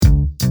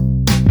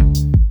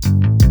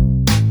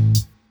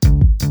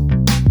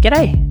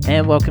G'day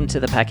and welcome to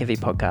the Pack Heavy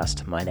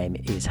podcast. My name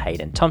is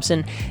Hayden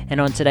Thompson, and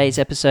on today's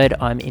episode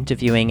I'm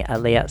interviewing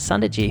Alia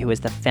Sunderji, who is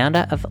the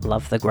founder of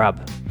Luv The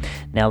Grub.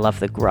 Now, Luv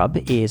The Grub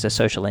is a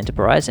social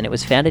enterprise and it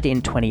was founded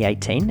in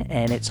 2018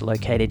 and it's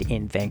located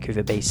in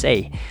Vancouver,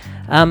 BC.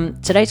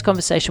 Today's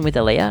conversation with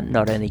Alia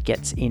not only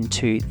gets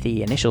into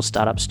the initial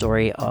startup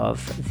story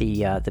of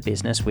the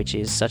business, which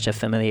is such a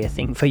familiar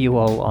thing for you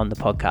all on the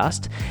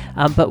podcast,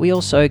 but we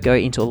also go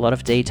into a lot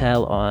of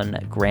detail on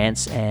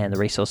grants and the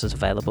resources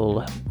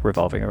available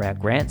revolving around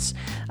grants,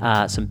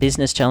 some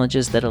business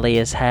challenges that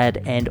Alia's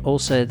had, and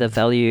also the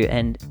value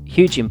and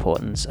huge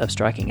importance of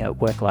striking a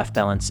work-life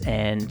balance.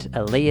 And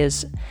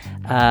Alia's,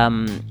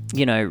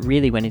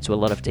 really went into a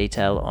lot of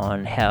detail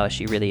on how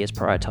she really is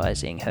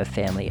prioritizing her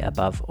family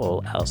above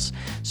all else.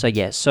 So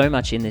yeah, so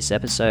much in this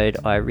episode.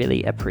 I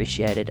really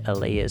appreciated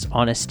Alia's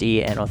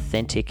honesty and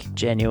authentic,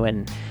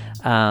 genuine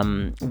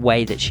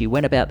way that she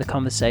went about the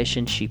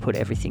conversation. She put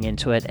everything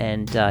into it,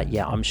 and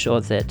I'm sure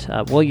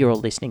that while you're all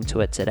listening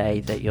to it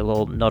today, that you'll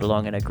all nod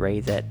along and agree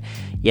that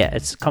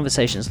it's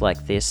conversations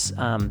like this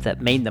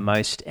that mean the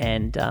most,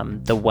 and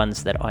the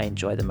ones that I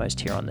enjoy the most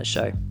here on the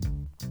show.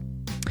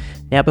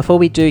 Now, before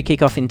we do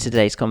kick off into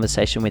today's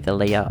conversation with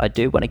Alia, I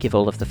do want to give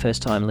all of the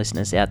first-time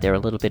listeners out there a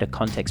little bit of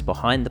context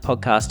behind the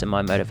podcast and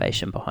my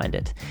motivation behind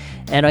it.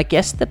 And I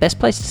guess the best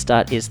place to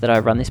start is that I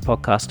run this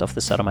podcast off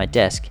the side of my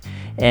desk,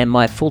 and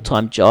my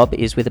full-time job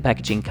is with a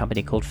packaging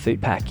company called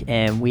Foodpack,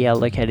 and we are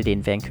located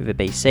in Vancouver,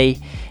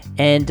 BC.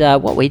 And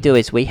what we do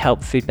is we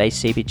help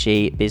food-based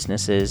CPG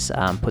businesses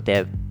put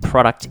their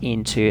product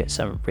into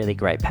some really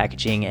great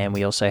packaging, and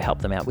we also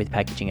help them out with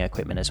packaging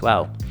equipment as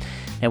well.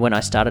 And when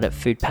I started at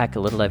Foodpack a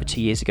little over 2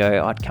 years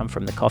ago, I'd come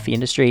from the coffee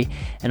industry,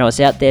 and I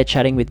was out there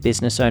chatting with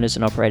business owners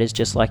and operators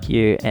just like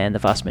you and the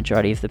vast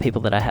majority of the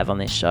people that I have on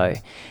this show.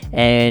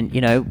 And,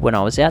 when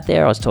I was out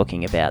there, I was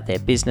talking about their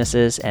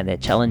businesses and their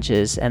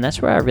challenges, and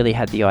that's where I really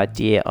had the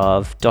idea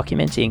of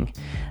documenting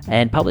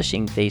and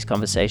publishing these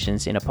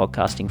conversations in a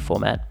podcasting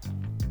format.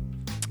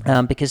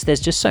 Because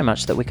there's just so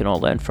much that we can all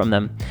learn from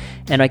them.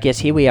 And I guess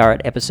here we are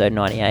at episode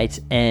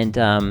 98, and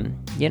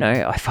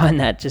I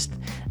find that just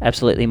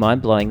absolutely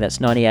mind-blowing.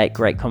 That's 98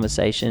 great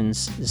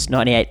conversations. It's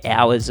 98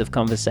 hours of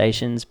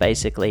conversations,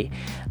 basically.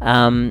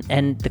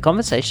 And the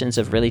conversations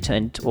have really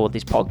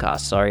this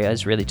podcast,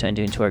 has really turned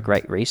into a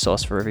great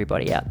resource for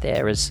everybody out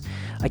there. As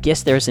I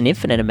guess there is an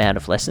infinite amount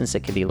of lessons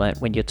that can be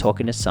learnt when you're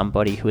talking to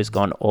somebody who has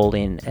gone all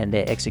in and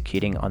they're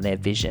executing on their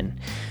vision,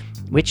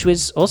 which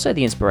was also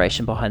the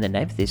inspiration behind the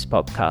name of this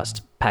podcast,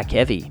 Pack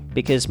Heavy,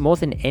 because more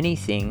than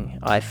anything,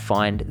 I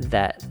find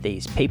that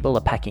these people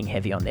are packing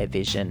heavy on their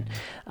vision.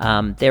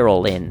 They're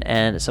all in,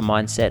 and it's a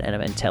mindset and a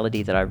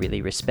mentality that I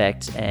really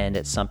respect, and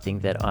it's something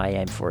that I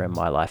aim for in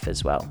my life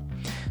as well.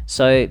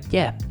 So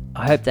yeah,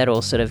 I hope that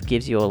all sort of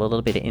gives you all a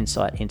little bit of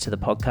insight into the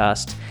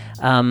podcast.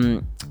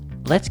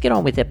 Let's get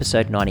on with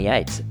episode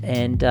 98,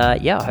 and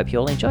I hope you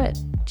all enjoy it.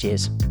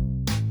 Cheers.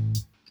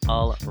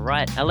 All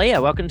right,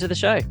 Alia, welcome to the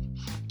show.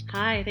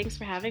 Hi, thanks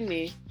for having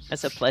me.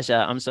 It's a pleasure.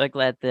 I'm so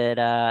glad that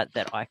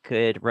I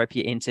could rope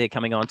you into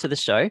coming on to the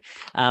show.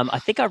 I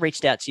think I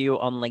reached out to you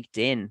on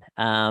LinkedIn,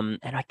 and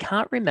I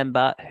can't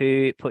remember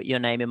who put your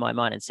name in my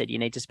mind and said you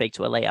need to speak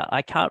to Alia.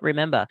 I can't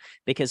remember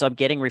because I'm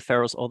getting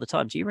referrals all the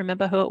time. Do you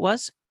remember who it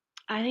was?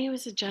 I think it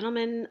was a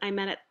gentleman I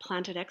met at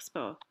Planted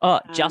Expo. Oh,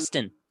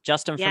 Justin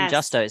from yes.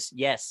 Justos.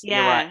 Yes, yeah.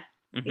 You're right.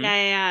 Mm-hmm.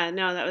 Yeah.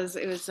 No,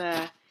 it was.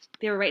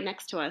 They were right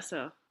next to us,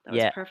 so that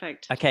was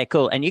perfect. Okay,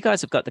 cool. And you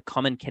guys have got the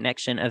common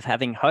connection of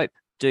having Hope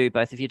do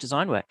both of your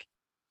design work.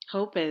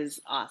 Hope is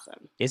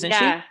awesome, isn't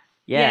she?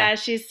 Yeah,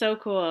 she's so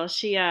cool.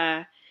 She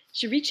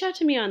reached out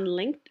to me on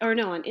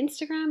on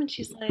Instagram, and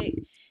she's like,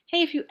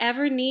 "Hey, if you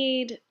ever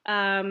need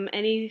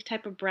any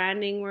type of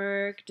branding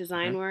work,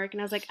 design work,"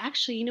 and I was like,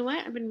 "Actually, you know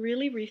what? I've been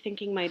really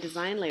rethinking my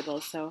design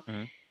labels." So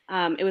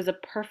it was a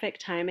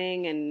perfect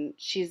timing, and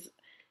she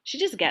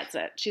just gets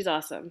it. She's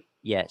awesome.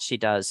 Yeah, she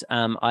does.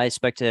 I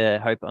spoke to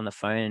Hope on the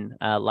phone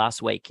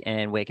last week,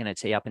 and we're going to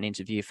tee up an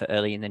interview for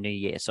early in the new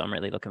year. So I'm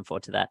really looking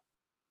forward to that.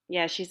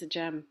 Yeah, she's a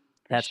gem.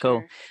 That's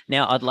cool.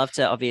 Now, I'd love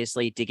to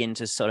obviously dig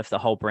into sort of the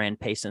whole brand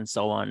piece and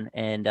so on,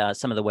 and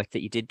some of the work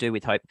that you did do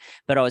with Hope.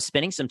 But I was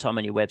spending some time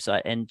on your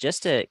website, and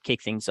just to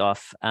kick things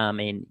off,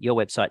 your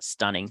website's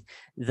stunning.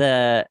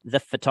 The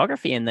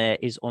photography in there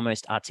is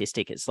almost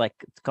artistic. It's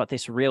got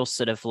this real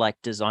sort of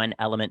like design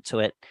element to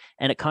it,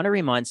 and it kind of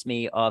reminds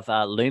me of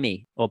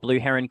Lumi or Blue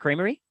Heron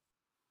Creamery.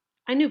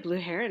 I knew Blue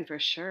Heron for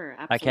sure.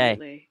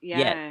 Absolutely. Okay.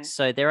 Yeah.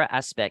 So there are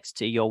aspects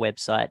to your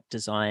website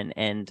design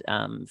and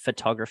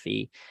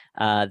photography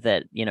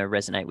that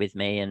resonate with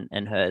me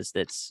and hers.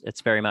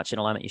 It's very much in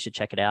alignment. You should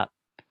check it out.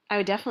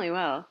 I definitely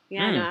will.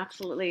 Yeah, no,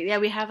 absolutely. Yeah,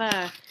 we have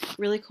a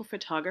really cool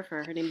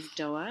photographer. Her name's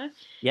Doa.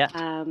 Yeah.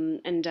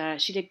 And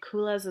she did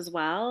Kulas as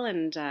well,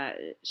 and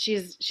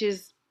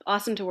she's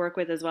awesome to work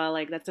with as well.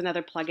 Like that's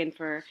another plugin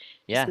for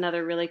just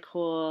another really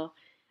cool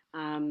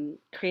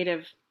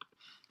creative.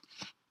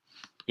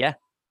 Yeah,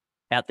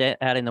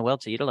 out in the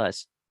world to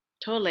utilize.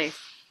 Totally.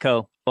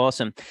 Cool.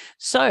 Awesome.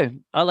 So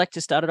I like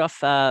to start it off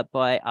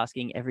by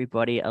asking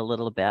everybody a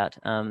little about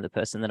the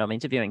person that I'm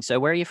interviewing. So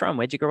where are you from?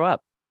 Where'd you grow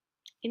up?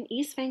 In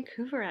East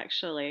Vancouver,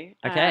 actually.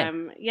 Okay. As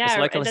Yeah,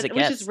 local as it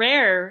which is gets.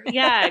 rare.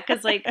 Yeah,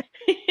 because like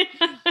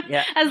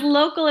Yeah. as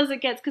local as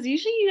it gets. Because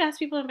usually you ask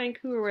people in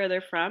Vancouver where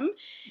they're from,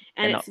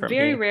 and And it's not from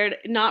very here. rare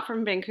not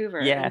from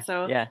Vancouver. Yeah. And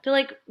so Yeah. they're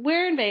like,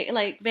 "Where in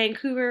like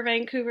Vancouver,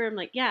 Vancouver?" I'm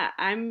like, "Yeah,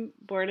 I'm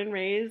born and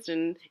raised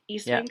in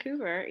East Yeah.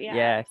 Vancouver. Yeah,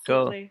 Yeah,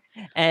 cool. absolutely."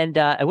 And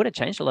it would have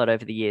changed a lot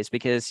over the years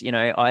because,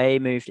 I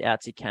moved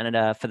out to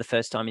Canada for the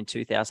first time in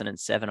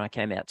 2007. I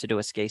came out to do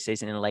a ski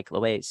season in Lake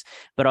Louise,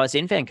 but I was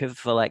in Vancouver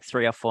for like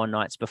 3 or 4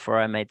 nights before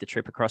I made the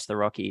trip across the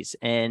Rockies.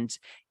 And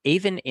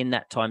even in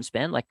that time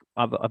span, like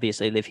I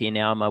obviously live here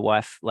now. My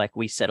wife, like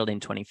we settled in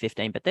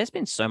 2015, but there's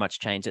been so much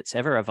change. It's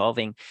ever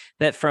evolving.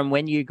 But from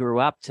when you grew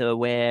up to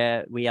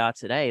where we are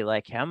today,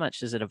 like how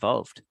much has it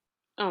evolved?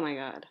 Oh my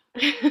God.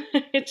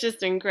 It's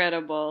just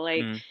incredible.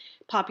 Like Mm,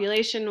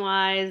 population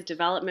wise,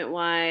 development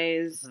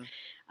wise,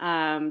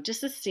 mhm.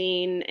 just the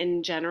scene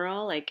in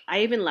general. Like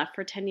I even left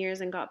for 10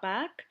 years and got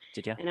back.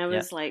 Did you? And I Yeah.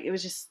 was like, it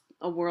was just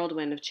a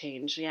whirlwind of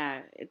change.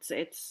 Yeah.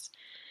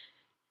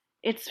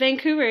 It's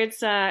Vancouver.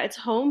 It's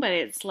home, but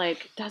it's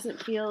like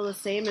doesn't feel the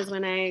same as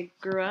when I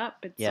grew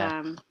up.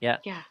 Yeah. Yeah.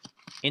 Yeah.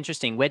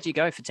 Interesting. Where'd you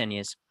go for 10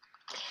 years?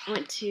 I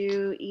went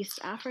to East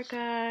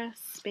Africa,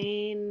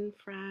 Spain,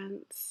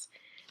 France,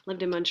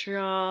 lived in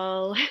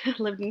Montreal,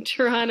 lived in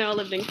Toronto,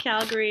 lived in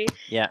Calgary,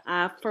 Yeah.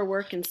 for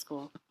work and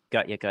school.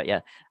 Got you, got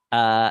you.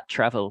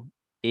 Travel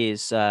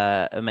is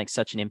it makes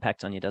such an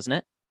impact on you, doesn't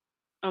it?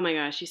 Oh my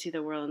gosh, you see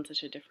the world in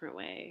such a different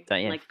way.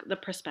 Don't you? Like the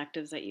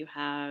perspectives that you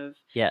have.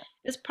 Yeah.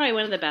 It's probably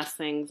one of the best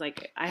things.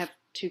 Like I have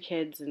two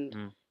kids and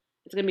Mm,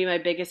 it's going to be my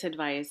biggest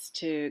advice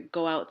to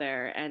go out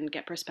there and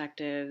get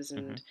perspectives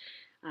hmm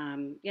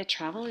and yeah,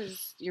 travel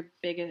is your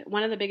biggest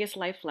one of the biggest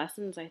life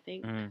lessons, I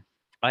think. mm.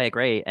 I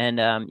agree. And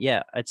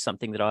yeah, it's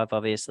something that I've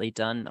obviously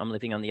done. I'm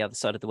living on the other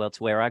side of the world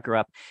to where I grew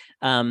up.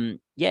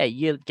 Yeah,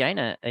 you gain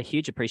a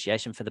huge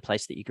appreciation for the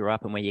place that you grew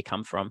up and where you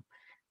come from.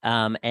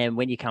 And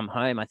when you come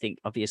home, I think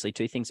obviously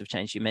two things have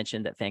changed. You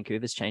mentioned that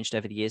Vancouver's changed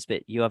over the years,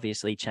 but you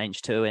obviously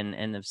changed too,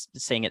 and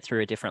seeing it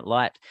through a different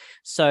light.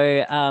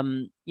 So,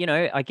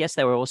 I guess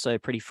they were also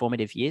pretty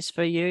formative years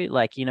for you,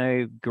 like,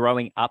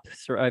 growing up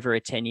through over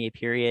a 10-year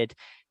period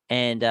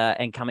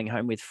and coming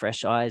home with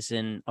fresh eyes.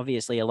 And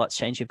obviously a lot's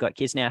changed. You've got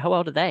kids now. How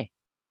old are they?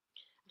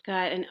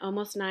 Got an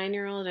almost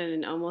 9-year-old and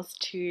an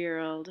almost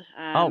 2-year-old.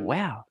 Oh,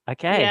 wow.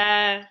 Okay.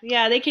 Yeah,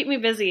 yeah, they keep me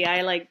busy.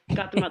 I like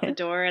got them out the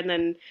door and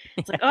then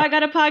it's like, oh, I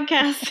got a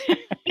podcast.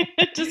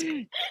 Just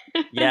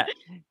Yeah.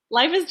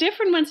 life is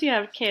different once you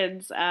have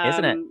kids.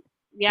 Isn't it?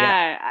 Yeah.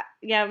 Yeah,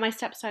 yeah, my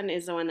stepson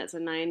is the one that's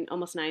a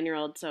almost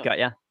 9-year-old. So Got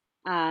ya.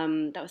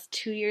 that was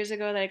 2 years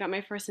ago that I got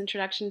my first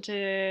introduction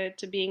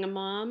to being a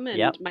mom, and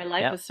Yep. my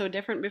life Yep. was so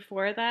different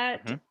before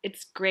that. Hmm.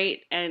 It's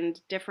great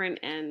and different,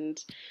 and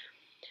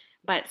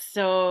but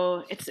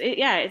so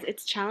yeah,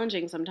 it's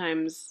challenging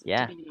sometimes to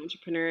Yeah. be an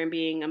entrepreneur and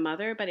being a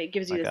mother, but it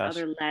gives you My this gosh.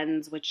 other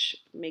lens which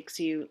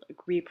makes you like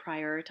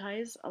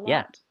reprioritize a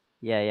Yeah. lot.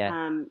 Yeah.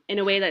 Yeah. In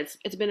a way that's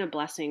it's been a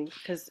blessing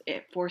because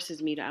it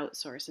forces me to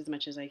outsource as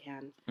much as I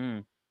can.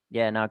 Mm.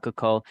 Yeah, no, good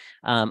call.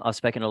 I've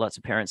spoken to lots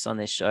of parents on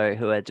this show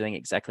who are doing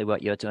exactly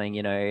what you're doing,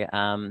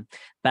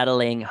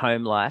 battling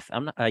home life.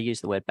 I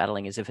use the word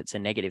battling as if it's a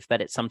negative,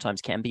 but it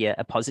sometimes can be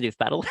a positive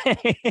battle,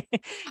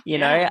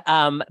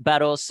 Yeah.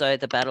 but also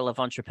the battle of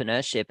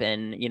entrepreneurship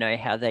and,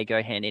 how they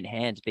go hand in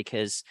hand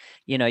because,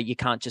 you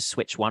can't just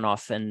switch one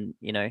off and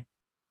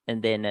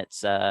then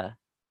it's, they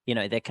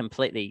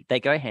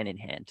go hand in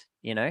hand,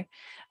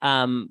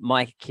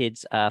 my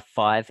kids are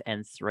 5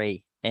 and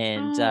 3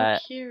 and, Oh,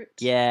 cute.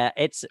 yeah,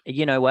 it's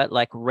what,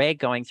 like we're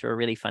going through a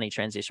really funny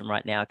transition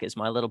right now because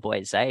my little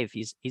boy Zave,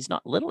 he's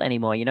not little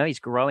anymore. He's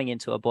growing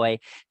into a boy,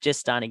 just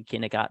starting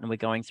kindergarten. We're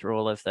going through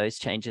all of those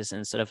changes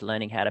and sort of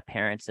learning how to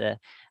parent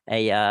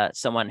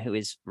someone who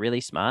is really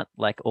smart,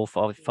 like all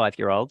 5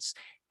 year olds,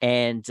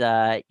 and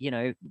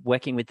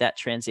working with that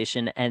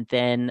transition, and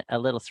then a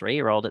little 3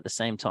 year old at the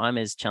same time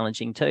is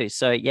challenging too.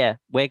 So yeah,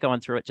 we're going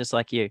through it just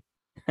like you.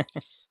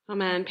 Oh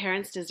man,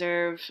 parents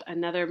deserve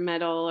another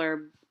medal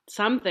or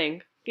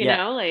something,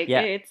 Yeah, like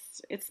yeah,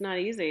 it's not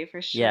easy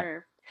for yeah.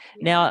 sure.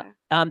 Now,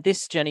 Yeah.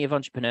 this journey of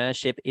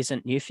entrepreneurship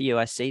isn't new for you.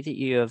 I see that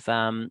you have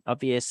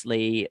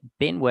obviously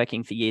been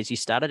working for years. You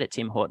started at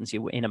Tim Hortons,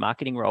 you were in a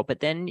marketing role,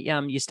 but then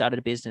you started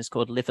a business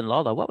called Live and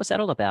Lola. What was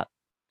that all about?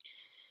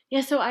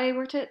 Yeah, so I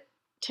worked at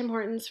Tim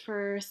Hortons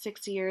for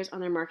 6 years on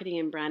their marketing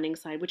and branding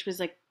side, which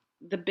was like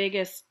the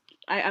biggest.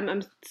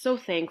 I'm so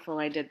thankful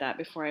I did that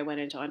before I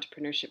went into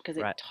entrepreneurship because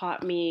it Right.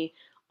 taught me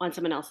on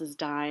someone else's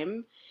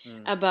dime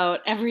Mm,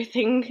 about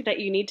everything that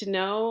you need to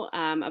know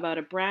about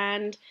a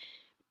brand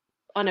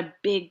on a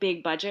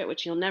big budget,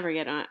 which you'll never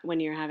get on when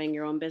you're having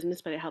your own business,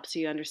 but it helps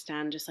you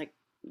understand just like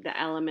the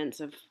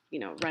elements of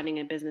running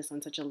a business on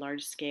such a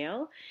large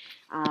scale.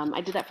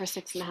 I did that for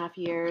 6.5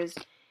 years,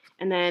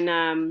 and then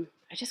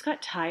I just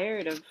got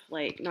tired of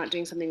like not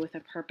doing something with a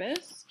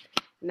purpose.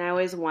 And I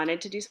always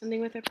wanted to do something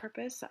with a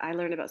purpose. I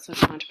learned about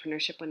social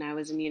entrepreneurship when I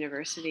was in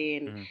university,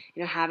 and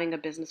Mm. having a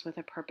business with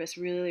a purpose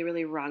really,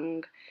 really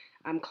rung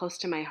close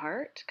to my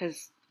heart.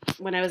 Because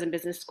when I was in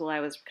business school, I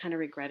was kind of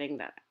regretting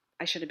that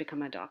I should have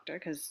become a doctor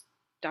because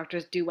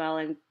doctors do well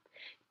and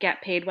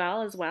get paid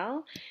well as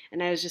well.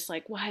 And I was just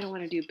like, well, I don't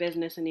want to do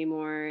business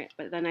anymore.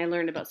 But then I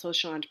learned about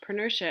social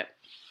entrepreneurship.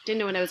 Didn't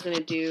know what I was going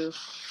to do.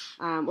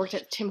 Worked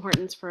at Tim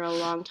Hortons for a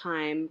long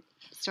time.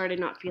 Started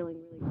not feeling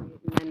really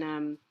great,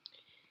 and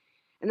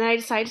then I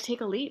decided to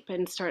take a leap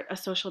and start a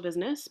social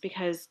business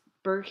because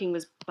Burger King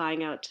was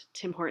buying out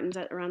Tim Hortons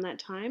at around that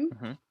time,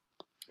 Hmm.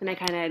 and I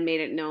kind of had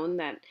made it known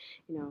that,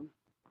 you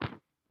know,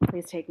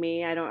 please take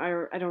me. I don't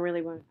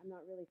really want. I'm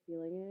not really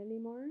feeling it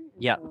anymore. And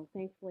Yeah. so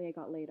thankfully, I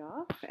got laid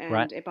off,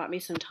 Right. and it bought me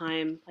some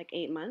time, like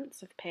 8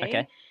 months of Okay.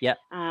 pay. Yeah.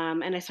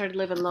 And I started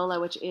Live in Lola,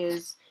 which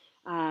is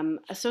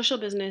a social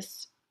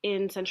business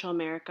in Central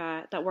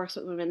America that works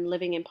with women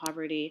living in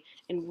poverty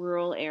in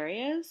rural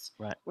areas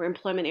Right. where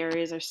employment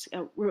areas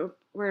are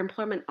where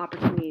employment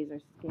opportunities are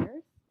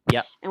scarce.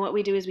 Yeah. And what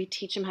we do is we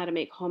teach them how to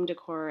make home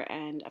decor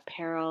and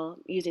apparel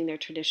using their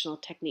traditional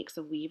techniques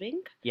of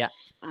weaving. Yeah.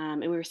 And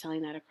we were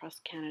selling that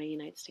across Canada,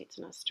 United States,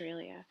 and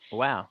Australia.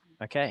 Wow.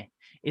 Okay.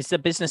 Is the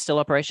business still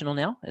operational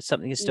now? Is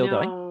something is still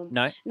going? No,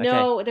 No. Okay.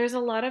 no, there's a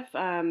lot of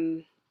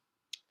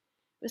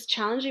it was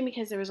challenging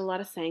because there was a lot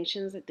of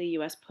sanctions that the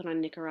U.S. put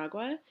on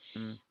Nicaragua,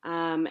 Mm.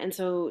 and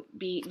so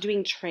be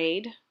doing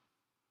trade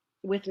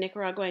with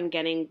Nicaragua and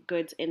getting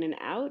goods in and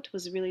out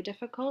was really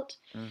difficult.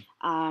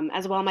 Mm.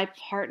 As well, my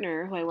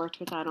partner, who I worked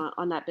with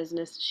on that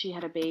business, she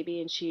had a baby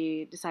and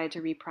she decided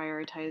to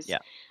reprioritize. Yeah.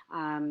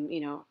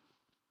 You know,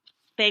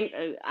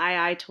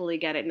 I totally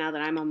get it now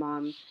that I'm a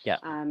mom, Yeah.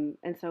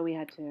 and so we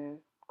had to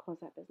close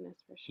that business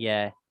for sure.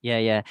 Yeah. Yeah.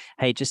 Yeah.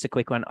 Hey, just a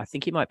quick one. I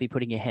think you might be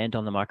putting your hand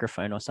on the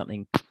microphone or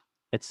something.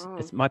 Oh,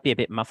 It might be a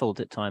bit muffled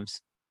at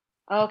times.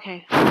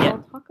 okay. Yeah.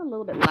 I'll talk a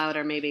little bit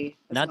louder maybe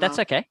as No, that's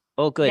well. okay.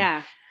 All good.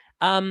 Yeah.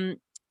 Um,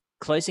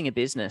 Closing a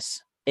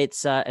business.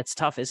 It's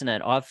tough, isn't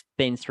it? I've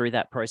been through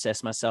that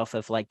process myself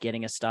of like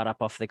getting a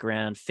startup off the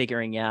ground,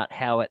 figuring out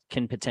how it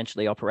can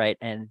potentially operate,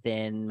 and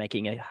then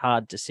making a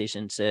hard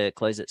decision to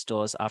close its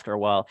doors after a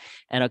while.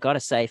 And I got to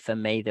say, for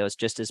me, there was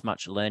just as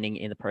much learning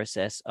in the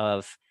process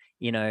of,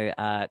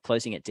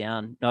 closing it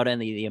down. Not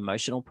only the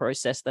emotional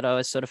process that I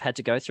was sort of had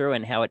to go through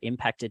and how it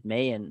impacted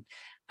me, and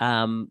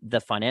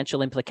the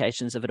financial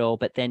implications of it all,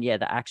 but then, yeah,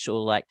 the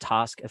actual like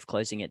task of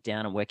closing it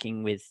down and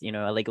working with,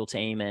 a legal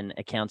team and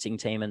accounting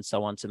team and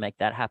so on to make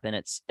that happen.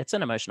 It's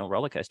an emotional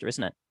roller coaster,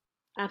 isn't it?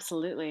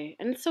 Absolutely.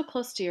 And it's so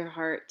close to your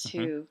heart Hmm.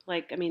 too.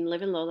 Like, I mean,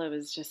 Live in Lola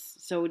was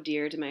just so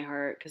dear to my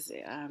heart because,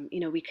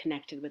 we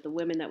connected with the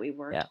women that we Yeah.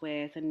 worked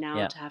with. And now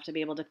Yeah. to have to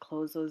be able to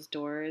close those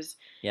doors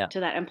Yeah. to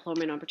that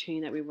employment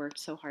opportunity that we worked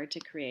so hard to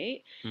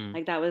create, Mm.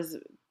 like, that was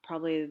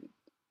probably,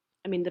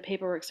 I mean, the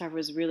paperwork stuff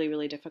was really,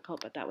 really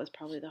difficult, but that was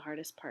probably the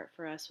hardest part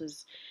for us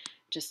was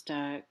just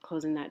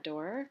closing that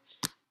door.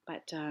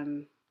 But,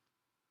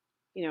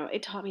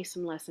 it taught me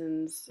some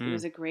lessons. It Mm.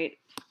 was a great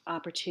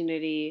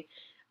opportunity.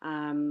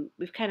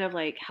 We've kind of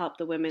like helped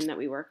the women that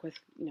we work with,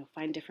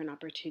 find different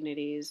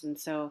opportunities, and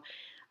so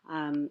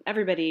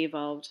everybody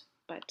evolved.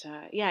 But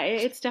yeah,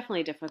 it's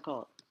definitely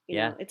difficult.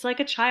 Yeah. It's like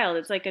a child.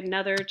 It's like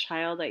another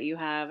child that you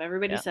have.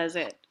 Everybody Yeah. says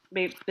it.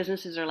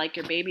 Businesses are like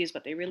your babies,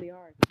 but they really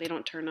are. They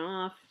don't turn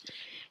off.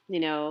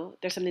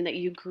 There's something that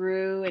you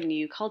grew and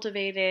you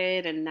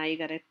cultivated, and now you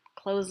got to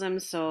close them.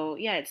 So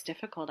yeah, it's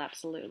difficult.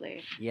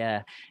 Absolutely.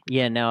 Yeah.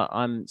 Yeah. Now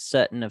I'm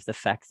certain of the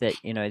fact that,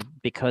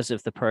 because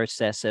of the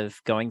process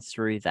of going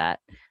through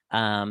that,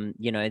 um,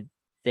 you know,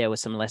 there were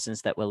some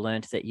lessons that were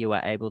learned that you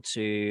were able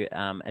to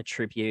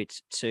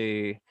attribute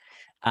to,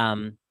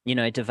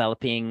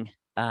 developing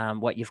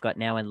what you've got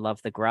now in Love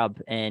the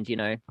Grub, and,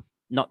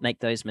 not make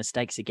those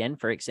mistakes again,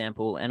 for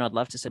example. And I'd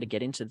love to sort of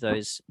get into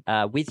those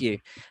with you.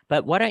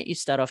 But why don't you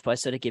start off by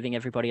sort of giving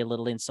everybody a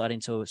little insight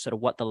into sort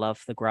of what the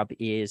Love the Grub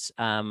is,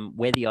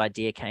 where the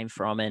idea came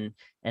from, and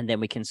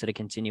then we can sort of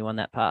continue on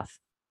that path.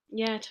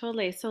 Yeah,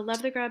 totally. So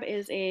Love the Grub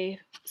is a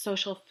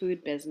social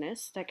food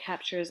business that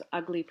captures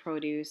ugly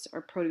produce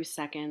or produce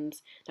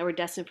seconds that were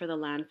destined for the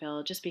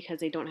landfill just because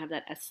they don't have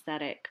that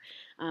aesthetic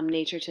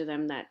nature to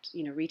them that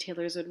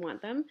retailers would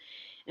want them.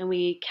 And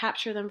we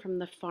capture them from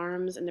the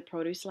farms and the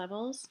produce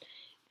levels,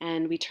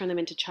 and we turn them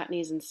into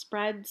chutneys and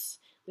spreads.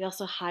 We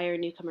also hire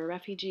newcomer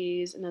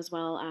refugees and as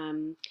well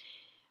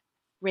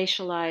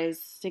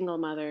racialized single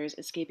mothers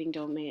escaping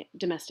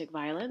domestic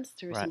violence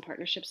through Right. some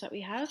partnerships that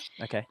we have.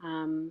 Okay.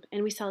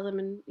 And we sell them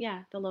in,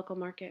 yeah, the local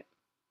market.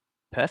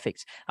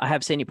 Perfect. I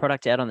have seen your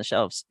product out on the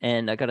shelves,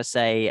 and I got to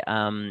say,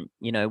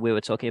 we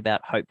were talking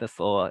about hope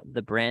before.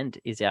 The brand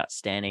is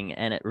outstanding,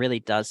 and it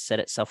really does set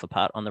itself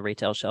apart on the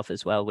retail shelf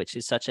as well, which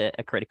is such a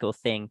critical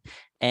thing.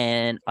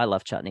 And I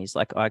love chutneys.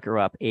 Like, I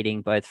grew up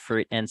eating both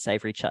fruit and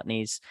savory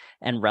chutneys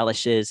and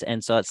relishes,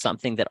 and so it's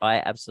something that I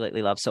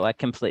absolutely love. So I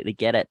completely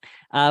get it.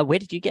 Where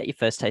did you get your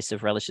first taste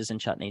of relishes and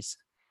chutneys?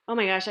 Oh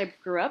my gosh, I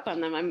grew up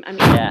on them. I'm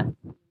Yeah.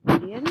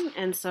 Indian,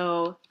 and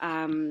so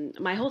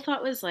my whole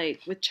thought was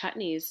like with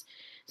chutneys.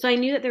 So I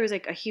knew that there was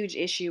like a huge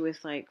issue with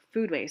like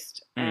food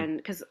waste, Mm. and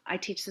because I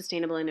teach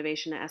sustainable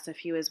innovation at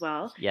SFU as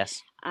well.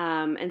 Yes.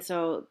 And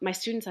so my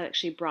students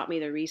actually brought me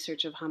the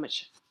research of how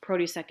much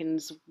produce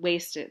seconds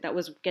wasted that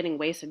was getting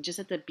wasted just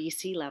at the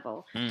BC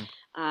level. Mm.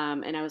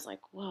 And I was like,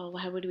 well,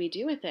 how would we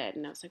do with it?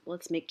 And I was like, well,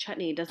 let's make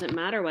chutney. It doesn't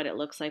matter what it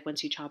looks like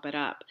once you chop it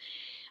up.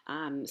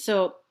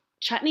 So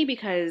chutney,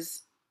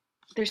 because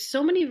there's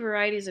so many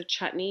varieties of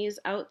chutneys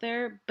out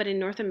there, but in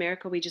North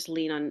America, we just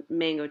lean on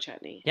mango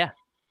chutney. Yeah.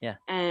 Yeah.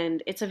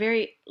 And it's a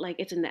very, like,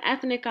 it's in the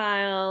ethnic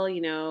aisle,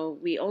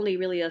 we only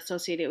really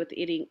associate it with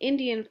eating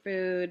Indian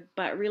food,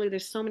 but really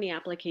there's so many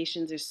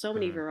applications, there's so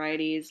many Mm.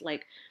 varieties,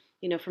 like,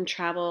 from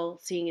travel,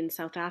 seeing in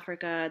South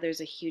Africa,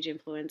 there's a huge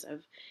influence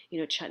of,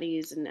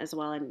 chutneys and as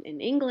well in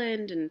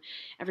England and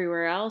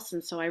everywhere else.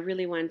 And so I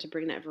really wanted to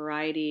bring that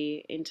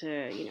variety into,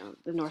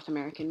 the North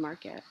American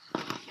market.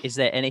 Is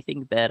there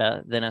anything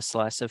better than a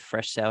slice of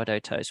fresh sourdough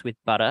toast with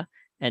butter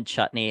and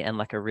chutney and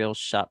like a real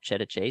sharp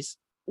cheddar cheese?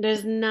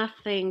 There's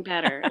nothing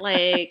better.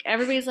 Like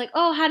everybody's like,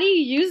 "Oh, how do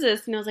you use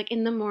this?" And I was like,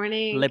 "In the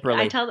morning." I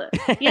Liberally. tell them,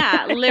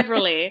 yeah,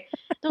 liberally.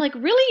 They're like,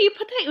 "Really? You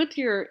put that with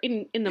your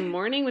in the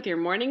morning with your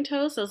morning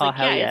toast?" I was Oh, like,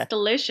 hell "Yeah, it's yeah.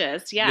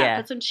 delicious. Yeah, Yeah.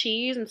 put some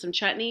cheese and some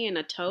chutney and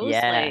a toast.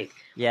 Yeah. Like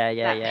Yeah.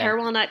 Yeah. that Yeah. pear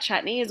walnut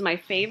chutney is my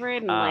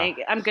favorite, and Ah, like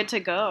I'm good to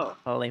go."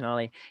 holy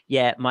moly.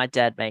 Yeah, my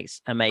dad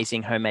makes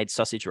amazing homemade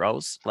sausage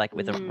rolls, like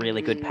with a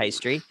really good Mm.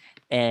 pastry.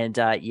 And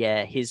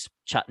yeah, his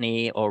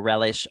chutney or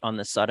relish on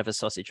the side of a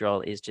sausage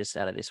roll is just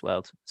out of this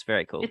world. It's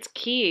very cool. It's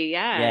key.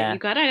 Yeah, Yeah, you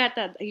gotta get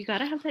that. You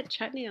gotta have that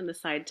chutney on the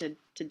side to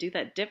do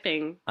that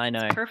dipping. I It's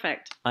know.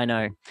 perfect. I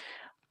know.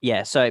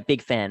 Yeah, so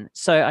big fan.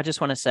 So I just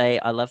want to say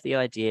I love the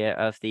idea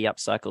of the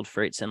upcycled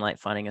fruits and like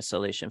finding a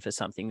solution for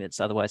something that's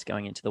otherwise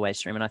going into the waste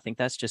stream. And I think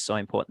that's just so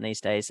important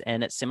these days.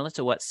 And it's similar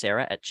to what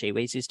Sarah at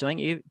Chiwis is doing.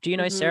 Do you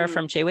know Sarah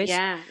from Chiwis?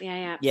 Yeah, yeah,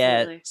 yeah, Yeah,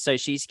 absolutely. so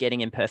she's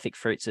getting imperfect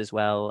fruits as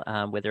well,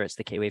 whether it's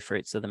the kiwi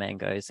fruits or the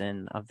mangoes,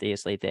 and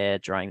obviously they're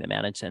drying them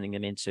out and turning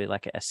them into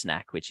like a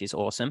snack, which is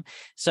awesome.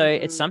 So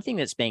it's Hmm. something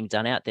that's being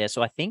done out there.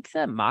 So I think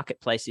the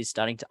marketplace is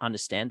starting to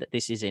understand that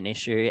this is an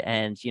issue,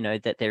 and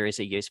that there is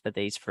a use for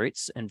these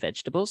fruits and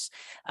vegetables.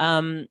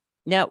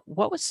 Now,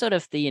 what was sort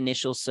of the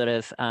initial sort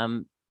of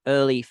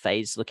early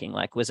phase looking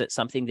like? Was it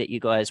something that you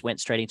guys went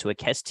straight into a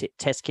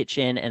test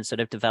kitchen and sort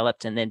of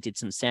developed and then did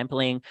some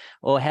sampling,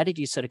 or how did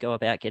you sort of go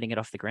about getting it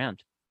off the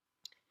ground?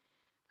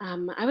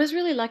 I was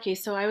really lucky.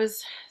 So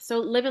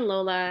Live in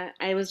Lola.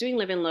 I was doing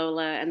Live in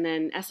Lola, and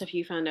then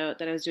SFU found out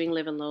that I was doing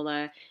Live in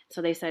Lola.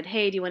 So they said,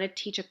 "Hey, do you want to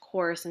teach a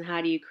course and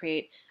how do you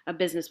create a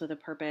business with a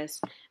purpose?"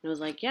 And I was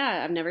like,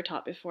 "Yeah, I've never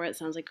taught before. It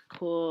sounds like a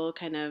cool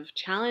kind of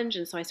challenge."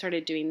 And so I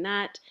started doing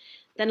that.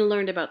 Then I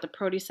learned about the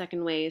produce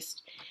second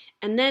waste,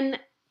 and then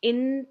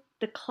in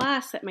the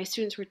class that my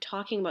students were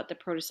talking about the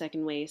produce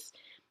second waste,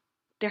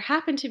 there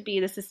happened to be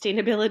the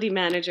sustainability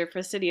manager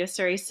for City of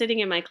Surrey sitting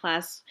in my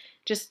class,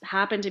 just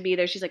happened to be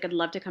there. She's like, "I'd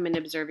love to come and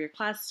observe your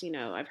class.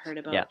 I've heard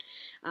Yeah. about,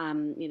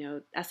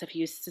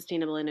 SFU's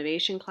sustainable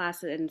innovation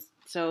class." And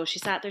so she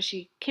sat there.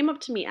 She came up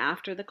to me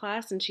after the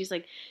class and she's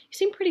like, "You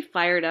seem pretty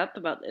fired up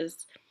about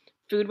this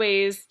food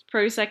waste,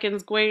 pro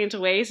seconds going into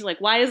waste.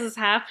 Like, why is this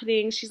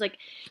happening?" She's like,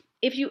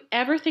 "If you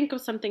ever think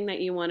of something that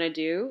you want to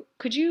do,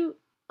 could you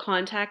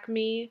contact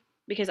me?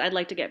 Because I'd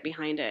like to get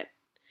behind it."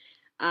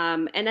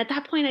 And at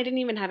that point, I didn't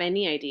even have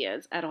any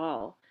ideas at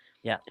all.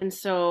 Yeah. And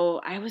so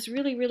I was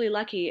really, really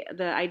lucky.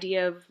 The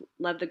idea of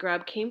Love the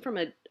Grub came from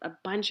a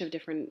bunch of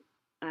different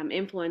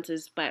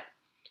influences, but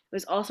it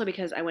was also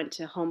because I went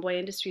to Homeboy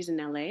Industries in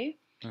LA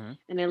Hmm.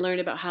 and I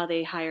learned about how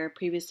they hire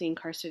previously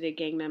incarcerated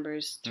gang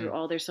members through Mm.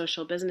 all their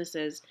social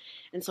businesses.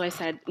 And so I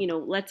said,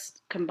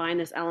 let's combine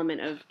this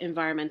element of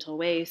environmental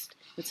waste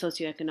with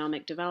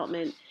socioeconomic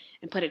development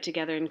and put it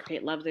together and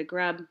create Love the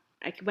Grub.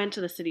 I went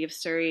to the city of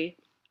Surrey.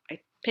 I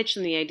pitched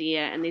them the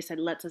idea and they said,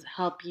 "Let's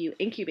help you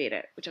incubate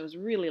it," which I was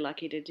really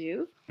lucky to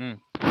do.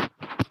 Mm.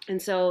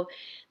 And so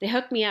they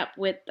hooked me up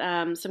with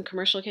some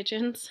commercial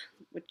kitchens,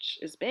 which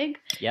is big.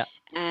 Yeah.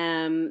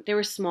 They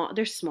were small.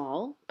 They're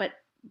small, but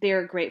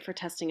they're great for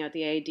testing out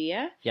the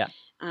idea. Yeah.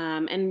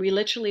 And we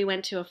literally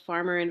went to a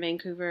farmer in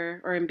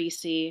Vancouver or in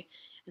BC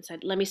and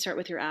said, "Let me start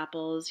with your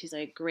apples." He's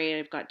like, "Great,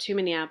 I've got too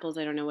many apples.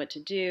 I don't know what to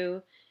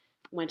do."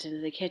 Went into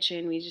the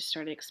kitchen. We just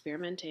started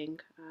experimenting.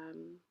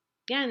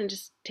 Yeah, and then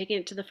just taking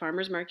it to the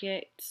farmers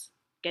markets,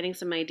 getting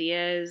some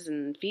ideas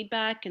and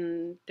feedback,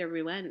 and there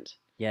we went.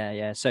 Yeah,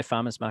 yeah. So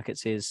farmers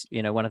markets is,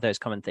 one of those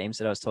common themes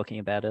that I was talking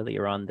about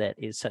earlier on that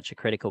is such a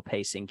critical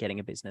piece in getting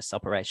a business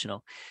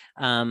operational.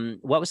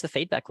 What was the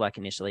feedback like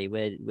initially?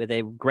 Were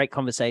there great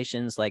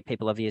conversations? Like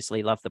people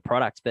obviously love the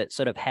product, but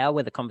sort of how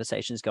were the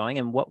conversations going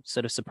and what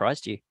sort of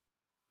surprised you?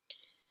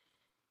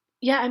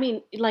 Yeah, I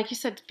mean, like you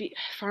said,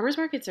 farmers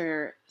markets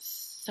are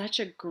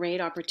such a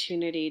great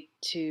opportunity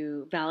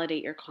to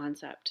validate your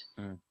concept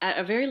Mm. at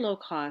a very low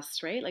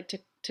cost, right? Like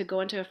to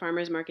go into a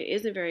farmer's market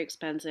isn't very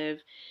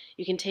expensive.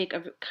 You can take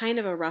a kind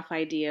of a rough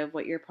idea of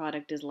what your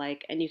product is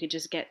like, and you could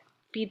just get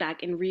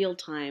feedback in real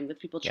time with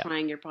people Yeah.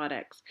 trying your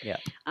products. Yeah.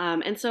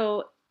 And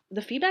so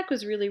the feedback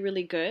was really,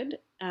 really good.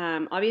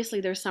 Obviously,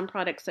 there's some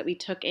products that we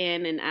took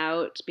in and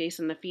out based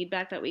on the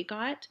feedback that we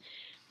got,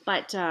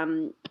 but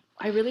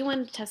I really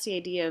wanted to test the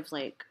idea of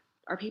like,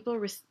 are people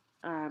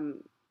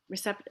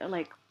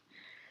like,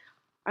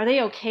 are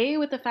they okay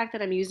with the fact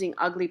that I'm using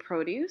ugly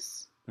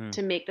produce Mm.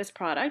 to make this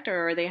product,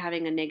 or are they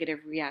having a negative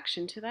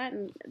reaction to that?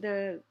 And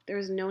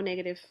there's no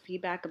negative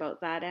feedback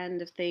about that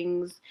end of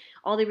things.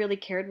 All they really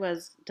cared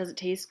was, does it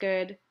taste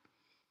good?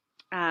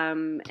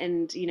 And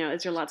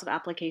is there lots of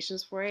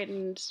applications for it?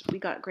 And we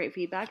got great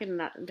feedback,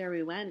 and there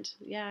we went.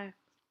 Yeah.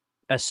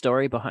 A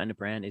story behind a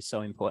brand is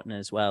so important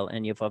as well.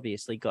 And you've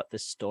obviously got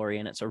this story,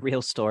 and it's a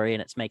real story,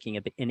 and it's making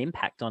an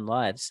impact on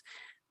lives.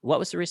 What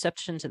was the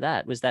reception to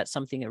that? Was that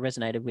something that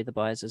resonated with the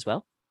buyers as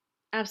well?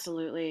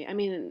 Absolutely. I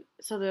mean,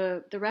 so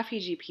the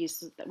refugee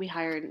piece that we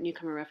hired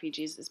newcomer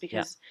refugees is Yeah.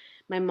 because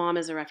my mom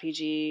is a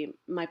refugee,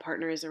 my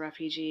partner is a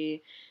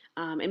refugee,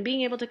 and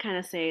being able to kind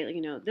of say,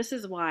 this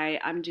is why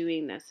I'm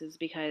doing this is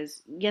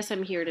because yes,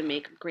 I'm here to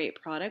make a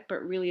great product,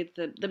 but really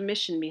the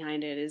mission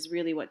behind it is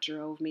really what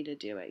drove me to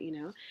do it.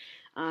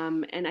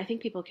 And I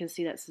think people can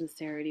see that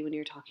sincerity when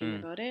you're talking Mm.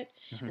 about it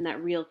Hmm. and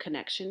that real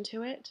connection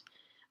to it.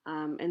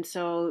 And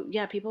so,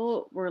 yeah,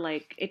 people were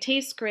like, it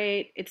tastes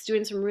great. It's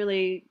doing some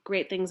really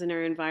great things in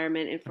our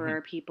environment and for Hmm.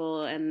 our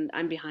people, and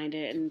I'm behind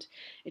it. And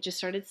it just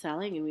started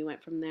selling, and we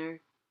went from there.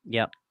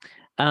 Yeah.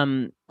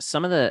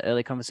 Some of the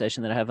early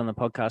conversation that I have on the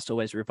podcast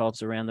always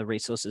revolves around the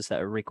resources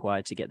that are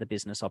required to get the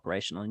business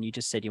operational. And you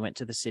just said you went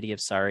to the city of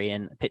Surrey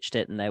and pitched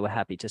it, and they were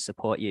happy to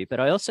support you. But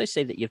I also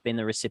see that you've been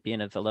the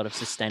recipient of a lot of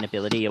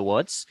sustainability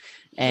awards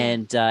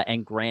Yeah.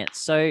 and grants.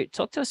 So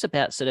talk to us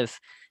about sort of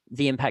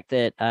the impact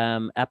that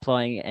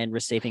applying and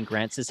receiving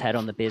grants has had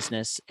on the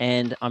business.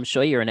 And I'm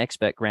sure you're an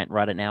expert grant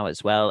writer now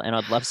as well. And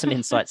I'd love some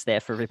insights there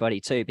for everybody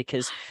too,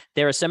 because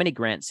there are so many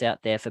grants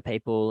out there for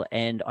people,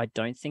 and I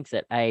don't think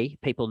that A,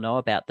 people know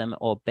about them,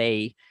 or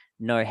B,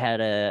 know how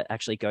to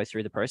actually go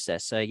through the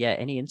process. So yeah,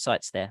 any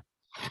insights there?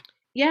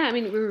 Yeah, I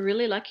mean, we were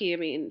really lucky. I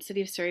mean,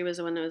 City of Surrey was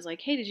the one that was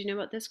like, "Hey, did you know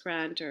about this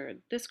grant or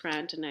this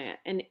grant?"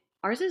 And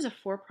ours is a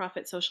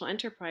for-profit social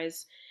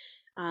enterprise,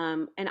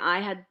 and I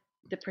had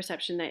the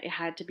perception that it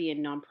had to be a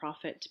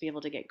nonprofit to be able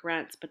to get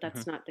grants, but Hmm.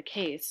 that's not the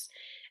case.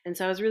 And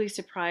so I was really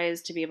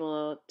surprised to be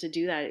able to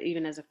do that,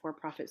 even as a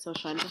for-profit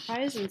social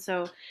enterprise. And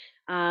so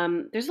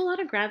there's a lot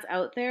of grants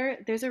out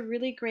there. There's a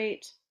really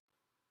great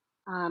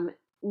um,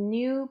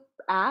 new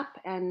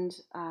app and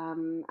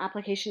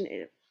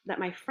application that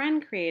my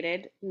friend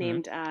created Hmm.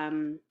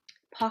 named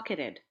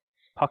Pocketed.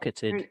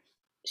 Pocketed. Her,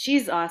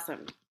 she's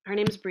awesome. Her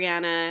name's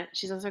Brianna.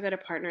 She's also got a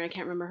partner. I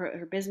can't remember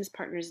her business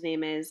partner's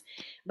name is,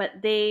 but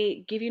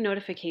they give you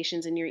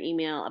notifications in your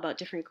email about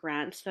different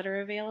grants that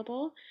are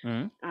available.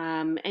 Hmm.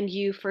 And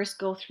you first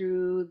go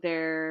through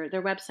their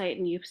website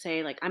and you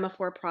say like, I'm a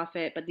for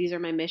profit, but these are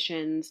my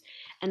missions,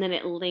 and then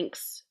it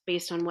links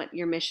based on what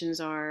your missions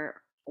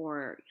are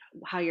or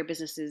how your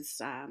business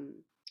is,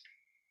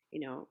 you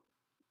know,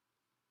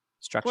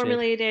 Structured.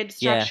 formulated,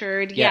 Yeah.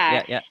 structured, Yeah. yeah,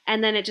 Yeah. Yeah.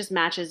 and then it just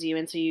matches you,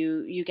 and so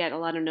you get a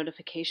lot of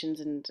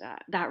notifications, and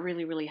that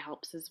really really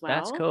helps as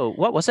That's well. cool.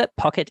 What was it?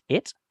 Pocket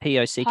it?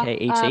 Pocketed.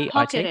 Pocketed,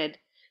 Pocketed.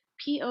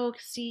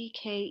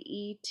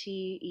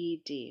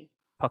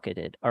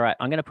 Pocketed. All right.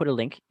 I'm going to put a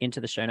link into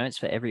the show notes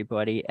for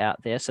everybody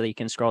out there so that you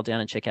can scroll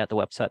down and check out the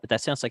website. But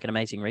that sounds like an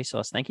amazing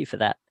resource. Thank you for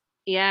that.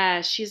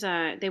 Yeah,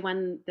 they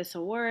won this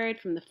award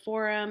from the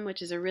forum,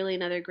 which is a really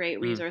another great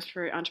Mm. resource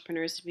for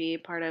entrepreneurs to be a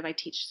part of. I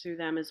teach through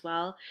them as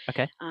well.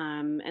 Okay.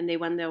 And they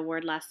won the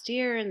award last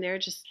year, and they're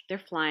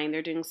flying.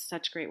 They're doing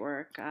such great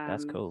work.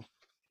 That's cool.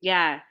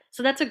 Yeah,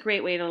 so that's a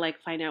great way to like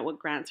find out what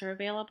grants are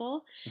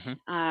available.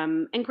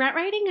 Hmm. And grant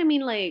writing, I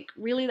mean, like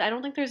really, I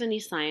don't think there's any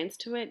science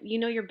to it. You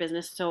know your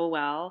business so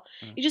well.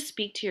 Mm. You just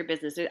speak to your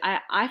business.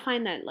 I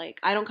find that like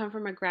I don't come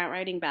from a grant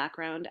writing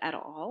background at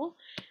all,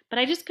 but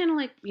I just kind of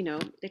like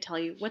they tell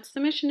you what's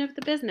the mission of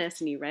the business,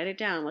 and you write it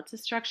down. What's the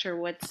structure?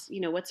 What's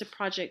a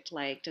project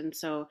like? And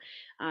so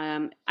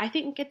I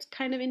think it's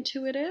kind of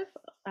intuitive.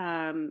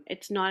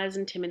 It's not as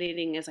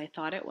intimidating as I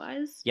thought it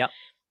was. Yep.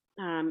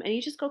 And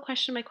you just go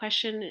question by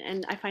question.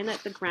 And I find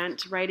that the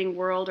grant writing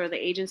world or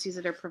the agencies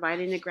that are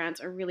providing the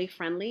grants are really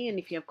friendly. And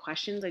if you have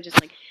questions, I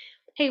just like,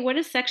 hey, what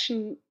does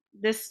section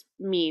this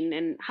mean?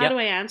 And how Yep. do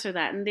I answer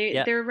that? And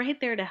Yep. they're right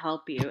there to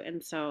help you.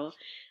 And so,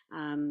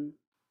 um,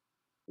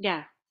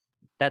 yeah.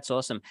 That's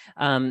awesome.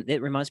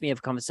 It reminds me of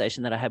a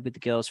conversation that I had with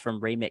the girls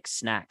from Remix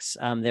Snacks.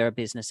 They're a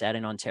business out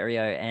in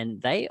Ontario, and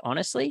they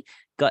honestly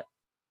got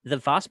the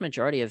vast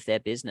majority of their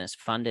business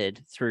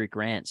funded through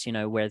grants,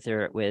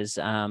 whether it was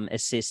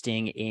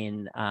assisting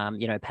in,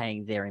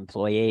 paying their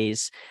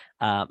employees,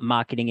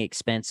 marketing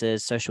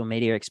expenses, social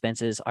media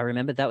expenses. I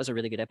remember that was a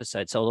really good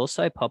episode. So I'll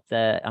also pop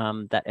that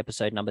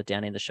episode number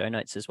down in the show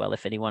notes as well,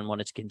 if anyone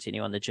wanted to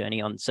continue on the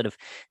journey on sort of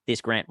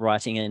this grant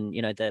writing and,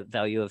 the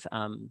value of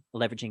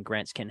leveraging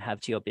grants can have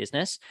to your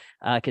business,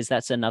 because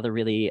that's another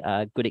really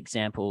good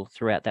example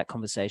throughout that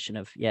conversation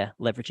of,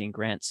 leveraging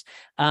grants.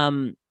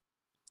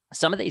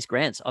 some of these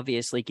grants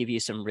obviously give you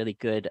some really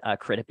good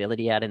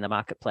credibility out in the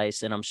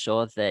marketplace. And I'm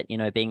sure that,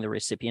 being the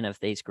recipient of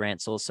these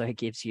grants also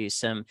gives you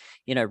some,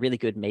 really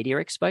good media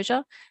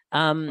exposure.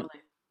 Um,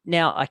 Totally.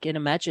 Now, I can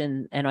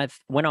imagine, and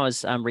when I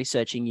was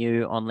researching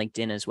you on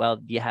LinkedIn as well,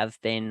 you have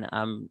been,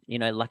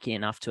 lucky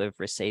enough to have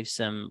received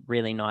some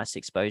really nice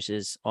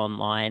exposures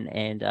online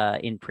and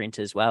in print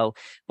as well.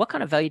 What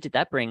kind of value did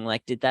that bring?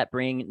 Like, did that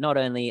bring not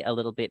only a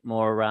little bit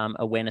more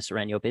awareness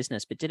around your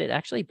business, but did it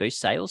actually boost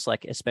sales,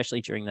 like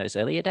especially during those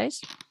earlier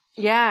days?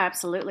 Yeah,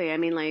 absolutely. I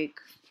mean, like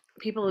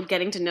people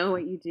getting to know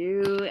what you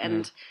do Mm,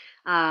 and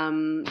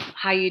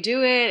how you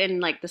do it and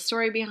like the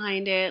story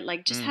behind it,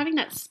 like just mm, having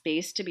that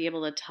space to be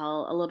able to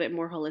tell a little bit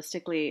more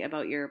holistically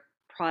about your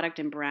product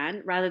and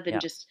brand rather than yeah,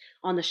 just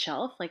on the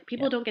shelf. Like yeah,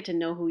 people don't get to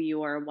know who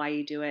you are, why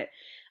you do it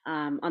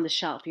on the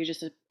shelf. You're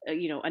just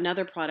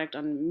another product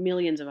on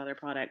millions of other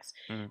products.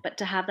 mm, But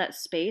to have that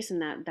space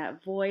and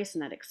that voice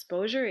and that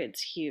exposure,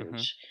 it's hmm,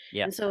 huge.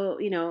 yeah, And so,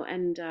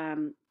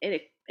 and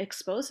it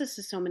exposes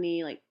to so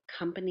many like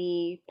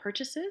company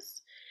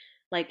purchases.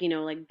 Like,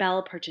 like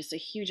Bell purchased a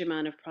huge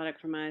amount of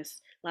product from us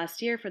last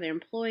year for their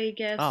employee oh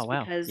gifts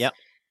wow, because, yep,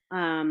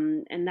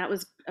 and that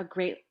was a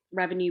great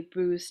revenue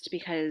boost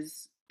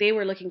because they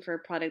were looking for a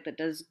product that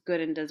does good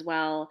and does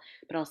well,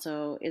 but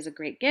also is a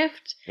great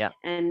gift. yeah,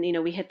 And,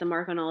 we hit the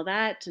mark on all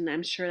that. And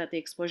I'm sure that the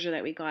exposure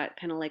that we got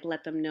kind of like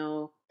let them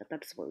know that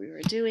that's what we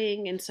were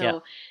doing. And yeah,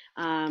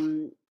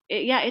 so,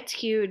 yeah, it's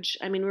huge.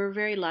 I mean, we're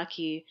very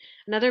lucky.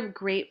 Another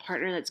great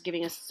partner that's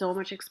giving us so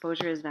much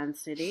exposure is Van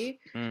City.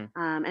 mm,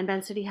 And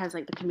Van City has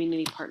like the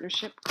community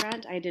partnership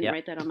grant. I didn't yeah,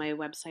 write that on my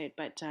website,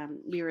 but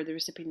we were the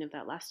recipient of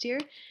that last year.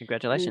 And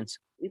congratulations.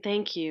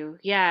 thank you.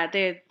 Yeah,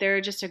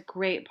 they're just a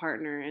great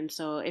partner. And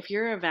so if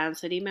you're a Van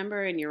City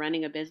member and you're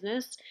running a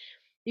business,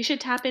 you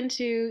should tap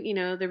into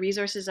the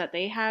resources that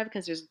they have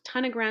because there's a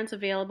ton of grants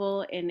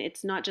available and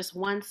it's not just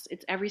once,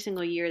 it's every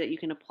single year that you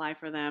can apply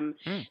for them.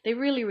 Mm, They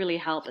really really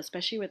help,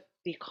 especially with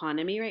the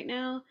economy right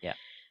now, yeah.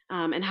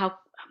 and how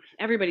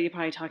everybody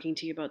probably talking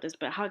to you about this,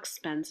 but how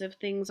expensive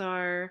things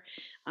are.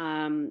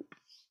 um,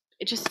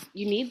 it just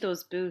you need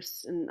those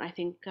boosts, and I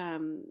think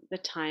the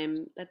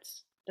time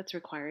that's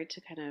required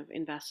to kind of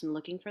invest in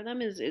looking for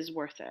them is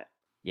worth it.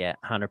 Yeah,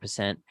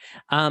 100%.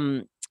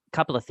 Um,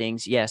 Couple of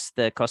things. Yes,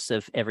 the cost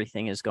of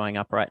everything is going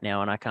up right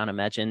now, and I can't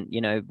imagine,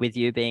 with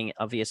you being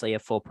obviously a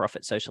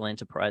for-profit social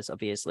enterprise,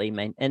 obviously,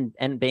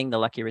 and being the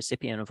lucky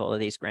recipient of all of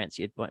these grants,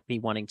 you'd be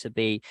wanting to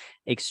be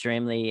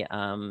extremely,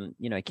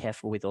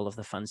 careful with all of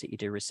the funds that you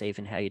do receive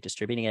and how you're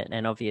distributing it,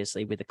 and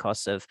obviously with the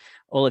cost of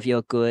all of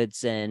your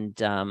goods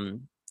and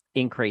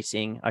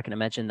increasing, I can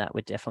imagine that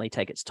would definitely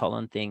take its toll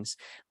on things.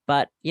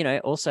 But,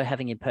 also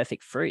having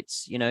imperfect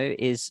fruits,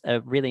 is a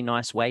really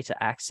nice way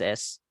to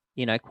access,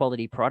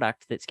 quality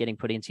product that's getting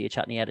put into your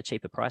chutney at a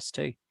cheaper price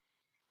too.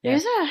 Yeah.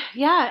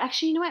 Yeah,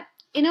 actually, you know what?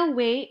 In a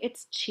way,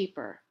 it's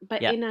cheaper,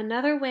 but Yeah. in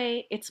another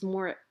way, it's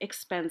more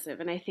expensive.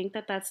 And I think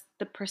that that's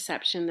the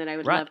perception that I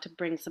would Right. love to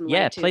bring some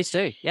Yeah. light to. Please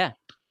do. Yeah.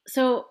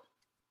 So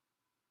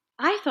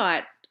I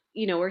thought,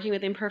 working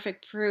with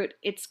imperfect fruit,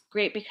 it's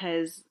great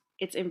because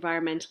it's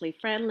environmentally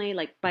friendly,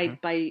 like Hmm.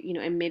 by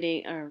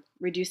emitting or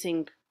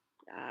reducing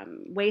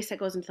waste that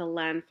goes into the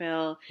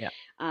landfill, Yeah.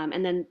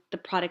 and then the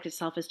product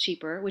itself is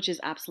cheaper, which is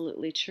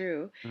absolutely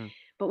true. Mm,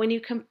 But when you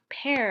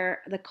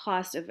compare the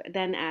cost of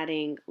then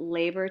adding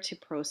labor to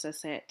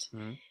process it,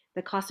 mm,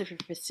 the cost of your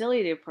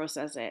facility to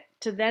process it,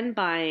 to then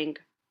buying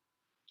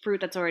fruit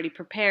that's already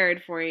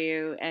prepared for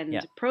you yeah.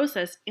 and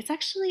processed, it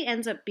actually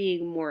ends up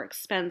being more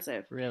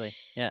expensive, Really.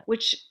 Yeah.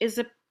 which is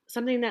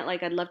something that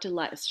like I'd love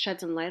to shed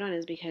some light on,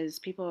 is because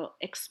people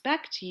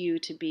expect you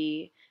to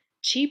be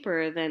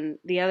cheaper than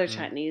the other Mm,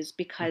 chutneys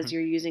because hmm.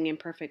 you're using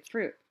imperfect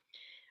fruit.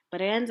 But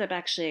it ends up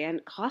actually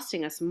and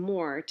costing us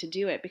more to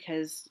do it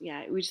because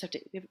yeah,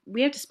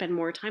 we have to spend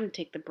more time to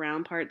take the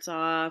brown parts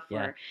off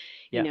Yeah. or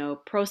Yeah.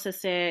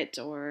 process it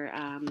or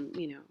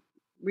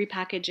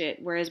repackage it.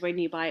 Whereas when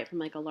you buy it from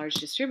like a large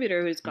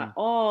distributor who's got Mm,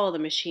 all the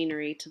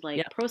machinery to yeah.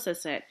 like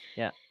process it,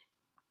 Yeah.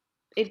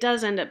 it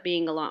does end up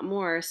being a lot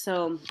more.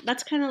 So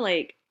that's kind of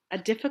like a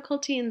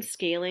difficulty in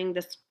scaling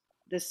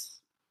this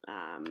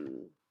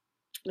um,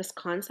 this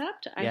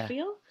concept, I Yeah.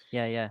 feel.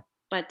 Yeah. Yeah.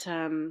 But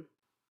Yeah,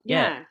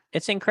 yeah.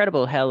 it's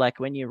incredible how, like,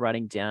 when you're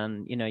writing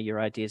down, your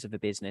ideas of a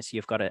business,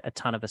 you've got a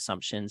ton of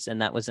assumptions,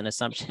 and that was an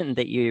assumption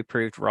that you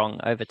proved wrong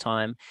over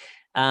time.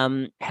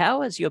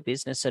 How has your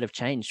business sort of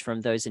changed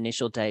from those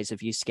initial days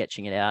of you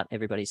sketching it out?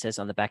 Everybody says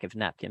on the back of a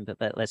napkin,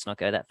 but let's not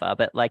go that far.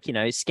 But like,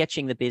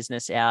 sketching the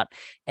business out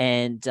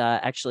and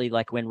actually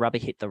like when rubber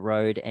hit the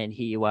road and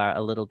here you are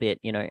a little bit,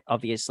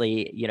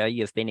 obviously,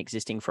 you've been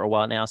existing for a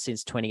while now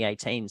since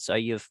 2018. So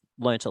you've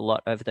learnt a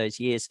lot over those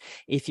years.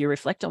 If you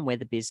reflect on where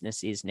the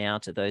business is now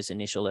to those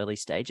initial early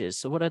stages,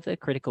 so what are the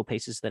critical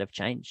pieces that have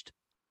changed?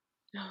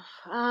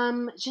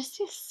 Just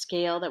the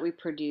scale that we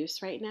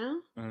produce right now.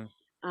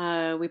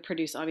 Mm, We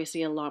produce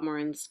obviously a lot more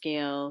in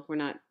scale. We're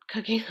not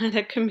cooking at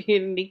a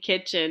community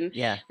kitchen.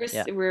 yeah,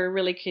 yeah, We're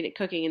really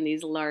cooking in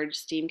these large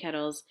steam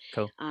kettles.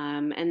 cool.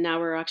 And now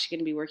we're actually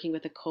going to be working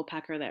with a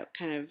co-packer that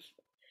kind of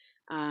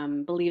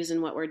believes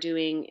in what we're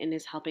doing and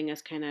is helping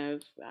us kind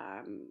of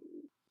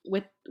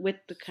with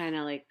the kind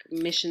of like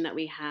mission that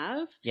we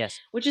have, Yes.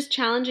 which is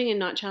challenging and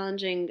not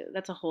challenging.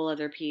 That's a whole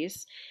other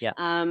piece. Yeah.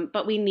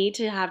 But we need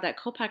to have that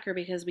co-packer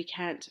because we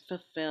can't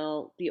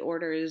fulfill the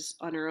orders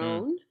on our Mm.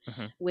 own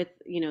Hmm. with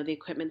the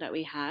equipment that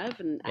we have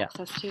and Yeah.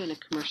 access to in a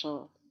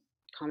commercial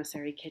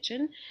commissary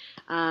kitchen.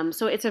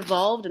 So it's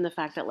evolved in the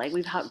fact that like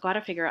we've got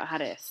to figure out how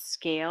to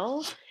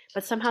scale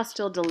but somehow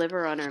still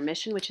deliver on our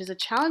mission, which is a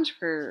challenge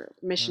for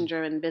mission Mm.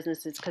 driven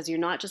businesses because you're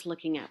not just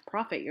looking at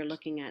profit, you're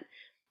looking at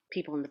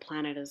people on the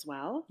planet as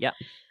well. Yeah.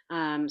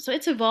 So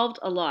it's evolved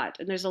a lot,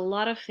 and there's a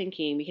lot of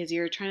thinking because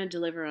you're trying to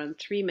deliver on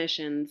three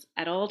missions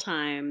at all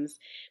times,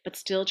 but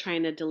still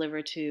trying to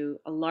deliver to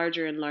a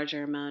larger and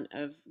larger amount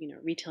of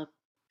retail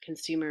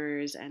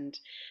consumers and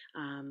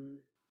um,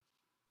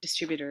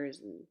 distributors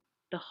and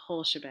the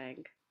whole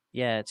shebang.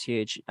 Yeah, it's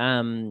huge.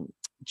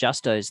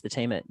 Justo's, the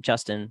team at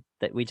Justin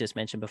that we just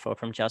mentioned before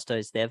from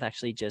Justo's, they've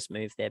actually just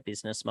moved their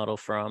business model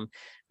from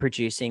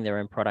producing their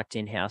own product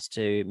in-house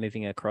to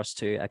moving across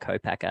to a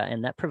co-packer.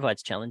 And that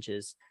provides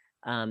challenges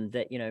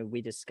that,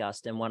 we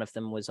discussed. And one of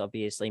them was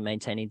obviously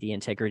maintaining the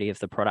integrity of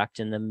the product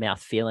and the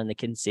mouthfeel and the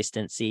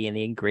consistency and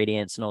the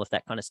ingredients and all of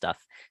that kind of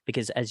stuff.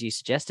 Because as you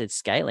suggested,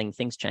 scaling,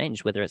 things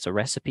change, whether it's a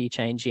recipe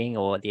changing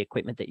or the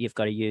equipment that you've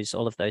got to use,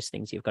 all of those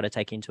things you've got to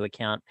take into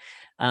account.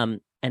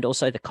 And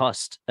also the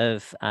cost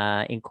of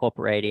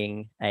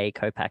incorporating a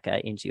co-packer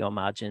into your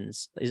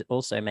margins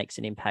also makes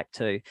an impact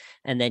too.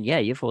 And then, yeah,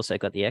 you've also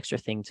got the extra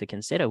thing to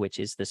consider, which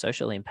is the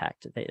social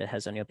impact that it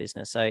has on your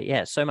business. So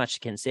yeah, so much to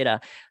consider.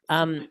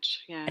 So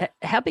much, yeah.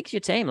 How big's your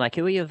team? Like,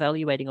 who are you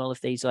evaluating all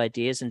of these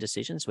ideas and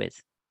decisions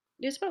with?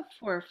 There's about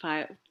four or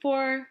five,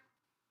 four,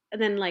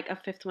 and then like a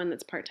fifth one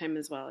that's part time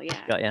as well.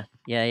 Yeah, Got ya.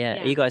 Yeah, yeah. Are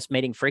yeah. you guys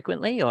meeting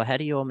frequently, or how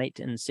do you all meet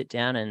and sit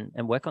down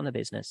and work on the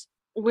business?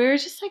 We're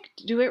just like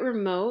do it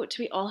remote.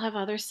 We all have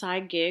other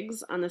side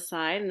gigs on the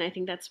side, and I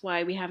think that's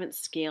why we haven't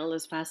scaled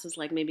as fast as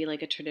like maybe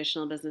like a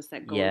traditional business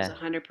that goes Yeah,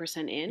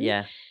 100% in.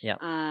 yeah, yeah.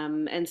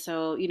 And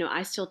so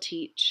I still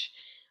teach.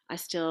 I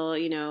still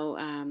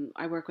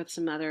I work with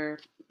some other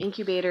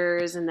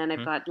incubators, and then I've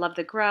Mhm. got Love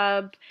the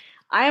Grub.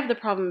 I have the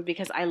problem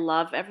because I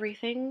love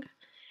everything,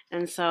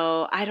 and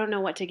so I don't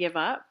know what to give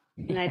up.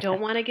 And I don't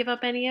want to give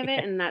up any of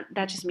it, and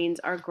that just means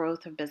our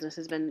growth of business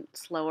has been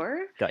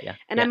slower. Got ya.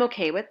 And Yeah, I'm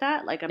okay with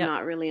that. Like I'm yeah.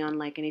 not really on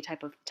like any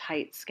type of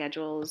tight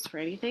schedules for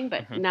anything.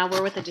 But Hmm. now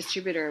we're with a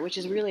distributor, which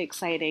is really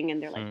exciting.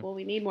 And they're like, Mm. "Well,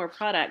 we need more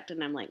product,"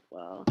 and I'm like,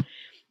 "Well,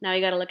 now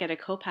you got to look at a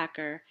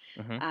co-packer."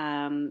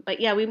 Hmm. But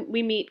yeah,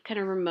 we meet kind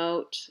of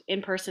remote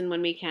in person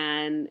when we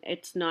can.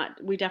 It's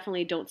not we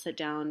definitely don't sit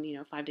down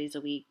 5 days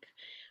a week.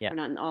 Yeah,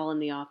 We're not all in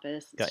the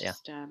office. It's got ya.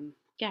 just yeah.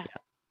 Yeah,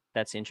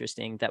 that's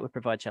interesting. That would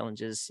provide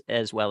challenges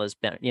as well as,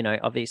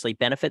 obviously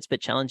benefits, but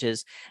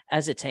challenges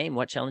as a team.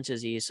 What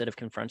challenges are you sort of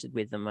confronted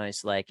with the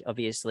most? Like,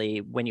 obviously,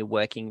 when you're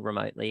working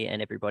remotely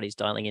and everybody's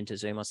dialing into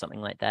Zoom or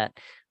something like that,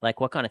 like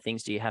what kind of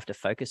things do you have to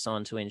focus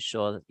on to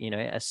ensure,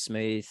 a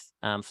smooth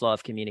flow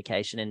of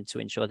communication and to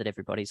ensure that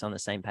everybody's on the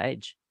same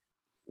page?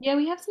 Yeah,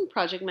 we have some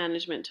project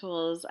management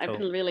tools. I've Cool.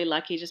 been really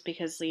lucky just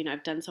because,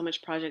 I've done so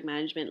much project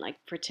management. Like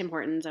for Tim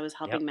Hortons, I was Yep.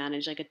 helping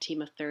manage like a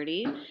team of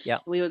 30.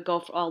 Yep. We would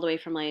go all the way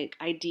from like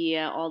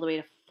idea all the way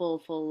to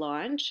full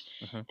launch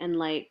Hmm. and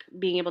like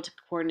being able to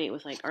coordinate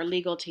with like our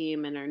legal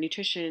team and our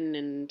nutrition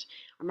and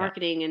our Yeah.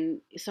 marketing.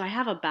 And so I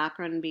have a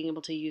background in being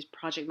able to use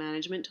project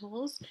management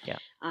tools. Yeah.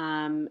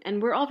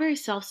 And we're all very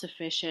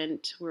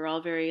self-sufficient. We're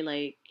all very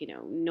like,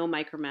 no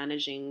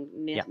micromanaging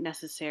Yeah.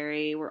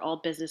 necessary. We're all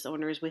business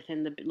owners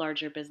within the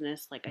larger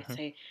business. Like I Hmm.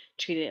 say,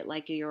 treat it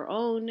like your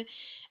own.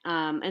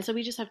 And so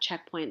we just have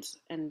checkpoints,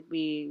 and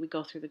we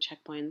go through the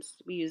checkpoints.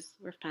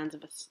 We're fans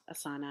of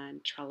Asana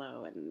and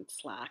Trello and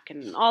Slack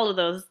and all of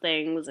those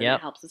things, and it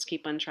Yep. helps us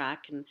keep on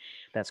track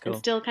That's and cool.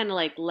 still kind of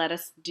like let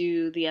us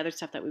do the other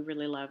stuff that we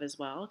really love as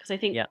well. Because I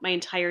think Yeah. my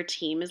entire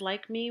team is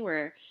like me,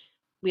 where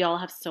we all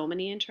have so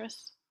many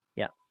interests.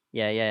 Yeah.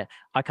 Yeah. Yeah.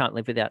 I can't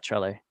live without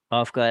Trello.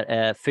 I've got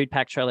a food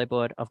pack Trello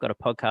board. I've got a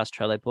podcast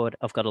Trello board.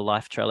 I've got a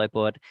life Trello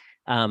board.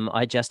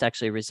 I just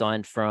actually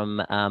resigned from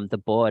the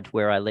board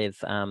where I live,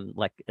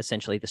 like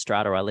essentially the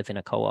strata. I live in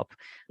a co-op,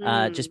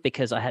 Mm. just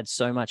because I had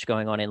so much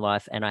going on in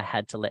life and I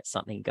had to let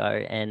something go.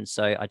 And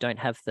so I don't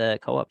have the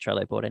co-op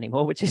Trello board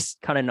anymore, which is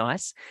kind of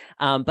nice.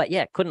 But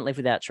yeah, couldn't live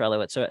without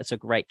Trello. It's a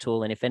great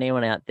tool. And if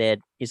anyone out there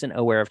isn't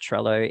aware of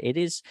Trello, it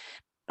is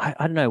I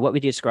don't know, what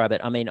would you describe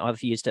it? I mean,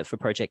 I've used it for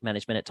project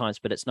management at times,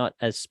 but it's not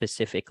as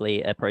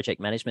specifically a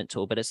project management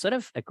tool, but it's sort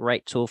of a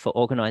great tool for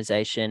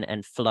organization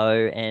and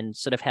flow. And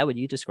sort of, how would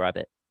you describe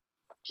it?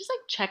 Just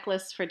like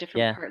checklists for different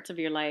Yeah, parts of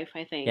your life,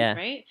 I think, yeah,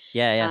 right?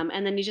 yeah, yeah.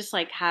 And then you just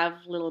like have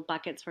little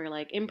buckets for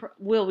like we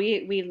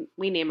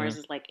name Mm, ours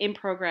as like in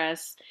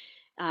progress,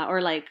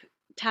 or like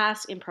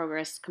task in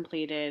progress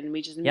completed, and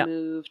we just yep.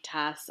 move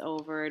tasks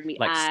over and we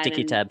Like add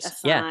sticky and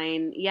tabs. Yeah,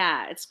 assign.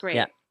 Yeah, it's yeah.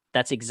 great.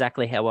 That's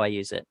exactly how I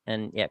use it.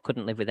 And yeah,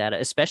 couldn't live without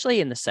it,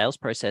 especially in the sales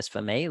process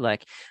for me.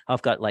 Like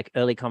I've got like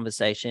early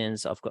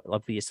conversations, I've got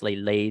obviously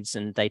leads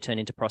and they turn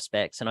into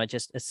prospects. And I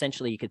just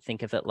essentially, you could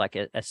think of it like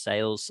a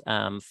sales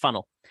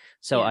funnel.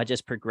 So Yeah. I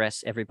just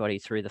progress everybody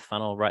through the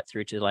funnel right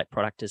through to like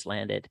product is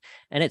landed.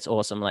 And it's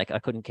awesome. Like I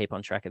couldn't keep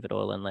on track of it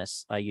all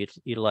unless I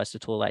utilized a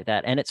tool like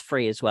that. And it's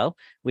free as well,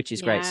 which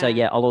is great. So Yeah.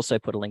 yeah, I'll also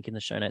put a link in the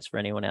show notes for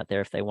anyone out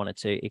there if they wanted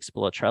to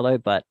explore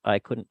Trello, but I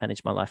couldn't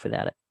manage my life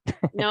without it.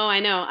 No,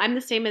 I know. I'm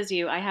the same as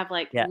you. I have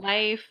like Yeah.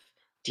 life,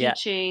 Yeah.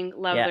 teaching,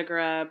 love Yeah. the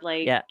grub.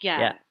 Like, Yeah. Yeah.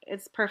 yeah,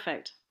 it's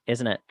perfect.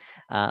 Isn't it?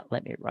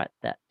 Let me write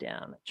that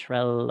down.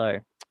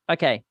 Trello.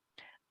 Okay.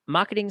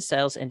 Marketing,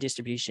 sales, and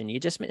distribution. You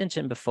just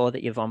mentioned before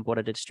that you've onboarded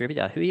a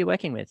distributor. Who are you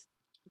working with?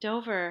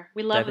 Dover,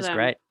 we love Dover's them.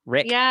 great.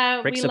 Rick.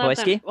 Yeah, Rick we love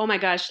them. Saboyski. Oh my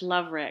gosh,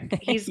 love Rick.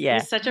 Yeah.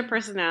 He's such a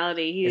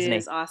personality. He Isn't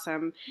is he?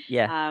 awesome.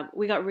 Yeah.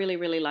 We got really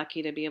really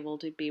lucky to be able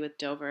to be with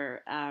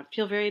Dover.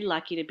 Feel very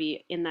lucky to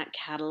be in that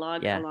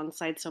catalog Yeah.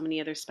 alongside so many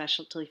other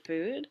specialty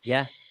food.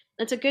 Yeah.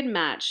 It's a good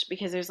match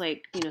because there's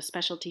like,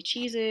 specialty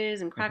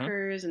cheeses and Mm-hmm.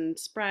 crackers and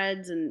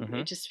spreads, and Mm-hmm.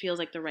 it just feels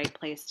like the right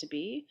place to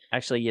be.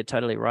 Actually, you're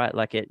totally right.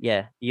 Like it,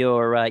 yeah,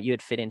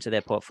 you'd fit into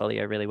their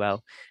portfolio really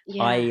well.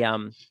 Yeah.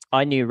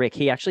 I knew Rick.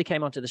 He actually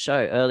came onto the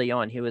show early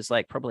on. He was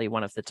like probably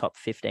one of the top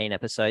 15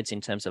 episodes in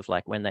terms of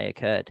like when they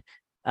occurred,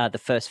 the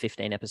first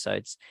 15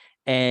 episodes.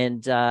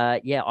 And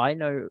yeah, I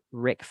know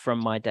Rick from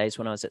my days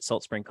when I was at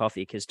Salt Spring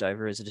Coffee because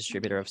Dover is a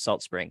distributor of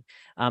Salt Spring.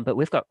 But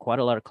we've got quite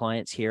a lot of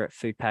clients here at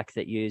Food Pack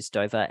that use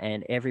Dover,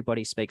 and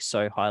everybody speaks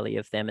so highly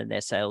of them and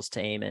their sales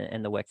team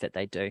and the work that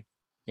they do.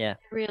 Yeah.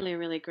 Really,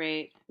 really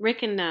great.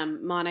 Rick and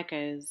Monica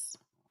is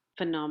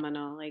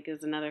phenomenal. Like,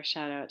 is another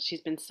shout out.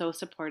 She's been so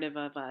supportive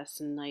of us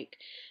and like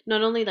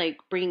not only like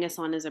bringing us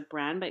on as a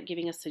brand, but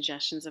giving us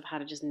suggestions of how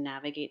to just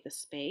navigate the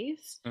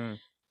space. Mm,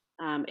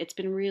 It's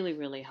been really,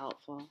 really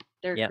helpful.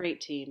 They're a yeah. great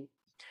team.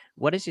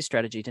 What is your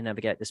strategy to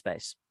navigate the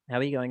space? How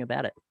are you going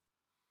about it?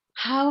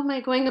 How am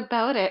I going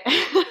about it?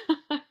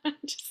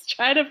 Just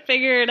try to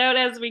figure it out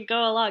as we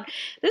go along.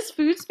 This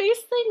food space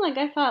thing, like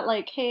I thought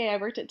like, hey, I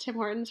worked at Tim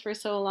Hortons for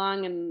so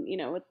long and,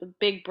 with the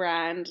big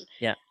brand,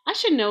 Yeah. I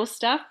should know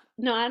stuff.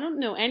 No, I don't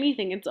know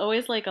anything. It's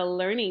always like a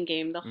learning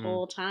game the Mm,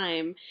 whole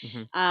time.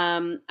 hmm.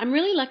 I'm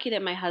really lucky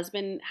that my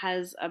husband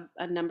has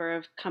a number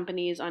of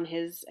companies on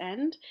his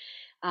end.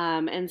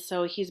 And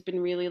so he's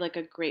been really like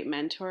a great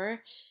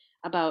mentor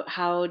about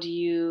how do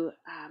you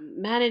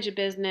manage a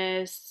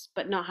business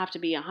but not have to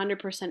be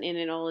 100% in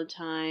it all the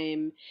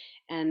time,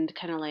 and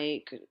kind of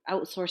like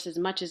outsource as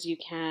much as you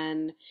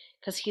can,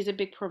 because he's a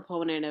big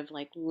proponent of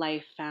like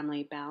life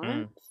family Mm,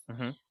 balance.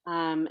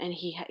 hmm. And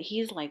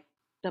he's like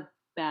the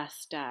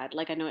best dad.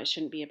 Like, I know it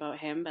shouldn't be about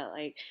him, but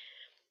like,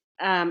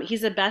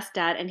 he's the best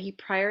dad and he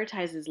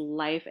prioritizes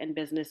life and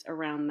business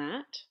around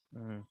that.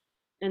 Mm,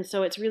 And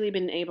so it's really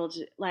been able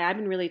to, like, I've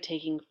been really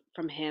taking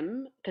from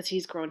him because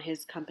he's grown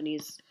his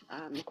companies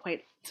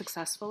quite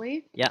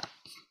successfully. yeah.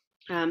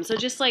 So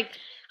just like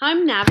how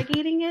I'm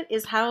navigating it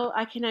is how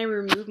I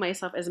remove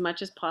myself as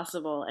much as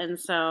possible. And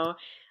so,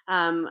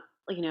 um,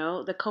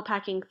 the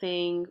co-packing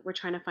thing, we're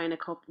trying to find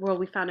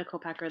we found a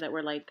co-packer that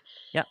we're like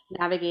Yeah.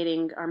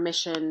 navigating our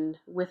mission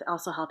with,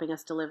 also helping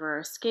us deliver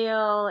our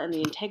scale and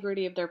the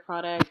integrity of their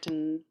product.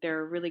 And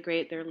they're really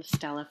great. They're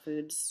Stella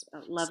Foods,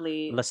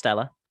 lovely. La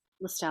Stella.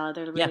 Listella,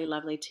 they're a Yeah. really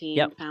lovely team,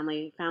 Yep.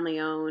 family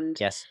owned,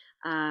 Yes.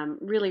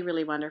 really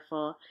really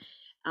wonderful.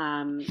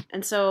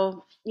 And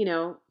so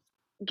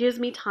gives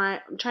me time.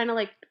 I'm trying to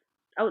like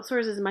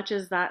outsource as much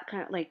as that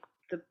kind of like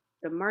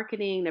the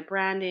marketing, the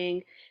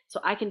branding, so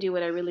I can do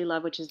what I really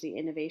love, which is the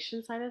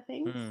innovation side of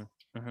things. Mm,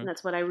 hmm. And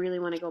that's what I really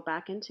want to go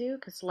back into,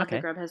 because Love the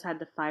Okay. Grub has had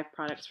the 5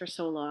 products for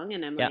so long,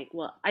 and I'm Yeah. like,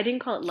 well, I didn't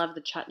call it Love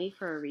the Chutney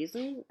for a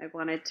reason. I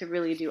wanted to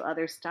really do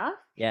other stuff.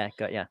 Yeah.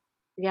 Got ya.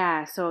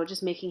 Yeah, so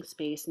just making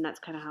space, and that's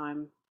kind of how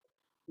I'm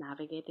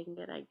navigating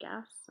it, I guess. I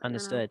don't know.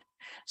 Understood.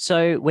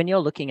 So when you're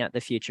looking at the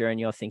future and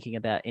you're thinking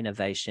about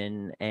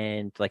innovation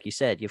and like you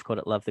said, you've called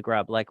it Love the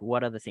Grub, like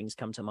what other things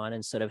come to mind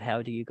and sort of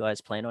how do you guys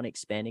plan on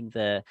expanding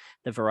the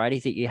variety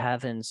that you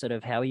have and sort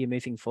of how are you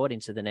moving forward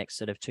into the next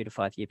sort of 2 to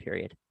 5 year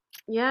period?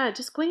 Yeah,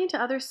 just going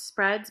into other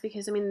spreads,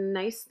 because I mean, the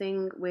nice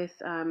thing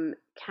with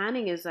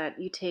canning is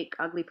that you take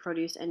ugly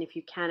produce, and if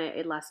you can it,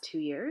 it lasts 2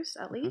 years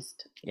at Hmm.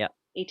 least. Yeah.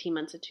 18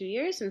 months to 2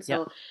 years. And Yeah.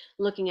 so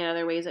looking at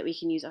other ways that we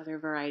can use other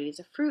varieties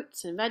of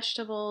fruits and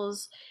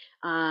vegetables,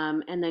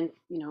 and then,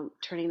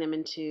 turning them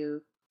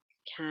into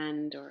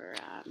canned or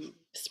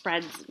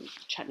spreads and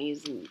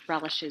chutneys and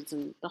relishes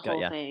and the Got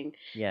whole ya. thing.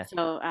 Yeah.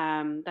 So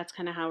that's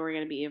kind of how we're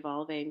going to be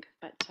evolving.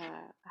 But I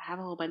have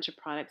a whole bunch of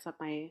products up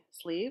my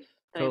sleeve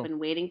that I've Cool. been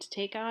waiting to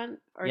take on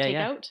or Yeah. take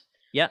Yeah. out.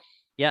 Yeah.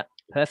 Yeah.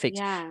 Perfect.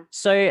 Yeah.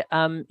 So,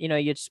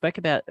 you spoke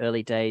about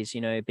early days,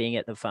 being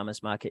at the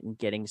farmers market and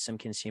getting some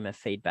consumer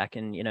feedback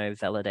and,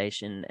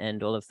 validation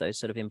and all of those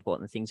sort of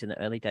important things in the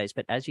early days.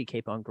 But as you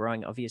keep on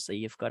growing, obviously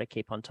you've got to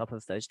keep on top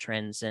of those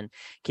trends and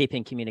keep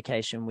in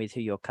communication with who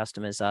your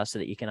customers are so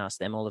that you can ask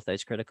them all of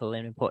those critical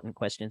and important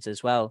questions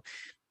as well.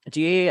 Do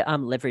you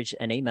leverage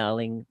an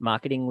emailing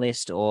marketing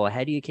list or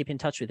how do you keep in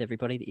touch with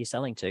everybody that you're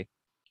selling to?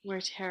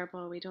 We're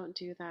terrible. We don't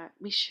do that.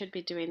 We should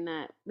be doing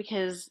that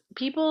because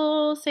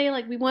people say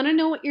like we want to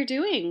know what you're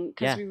doing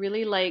because Yeah. we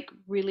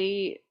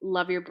really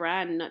love your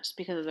brand, not just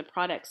because of the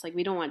products. Like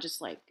we don't want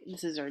just like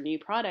this is our new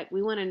product.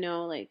 We want to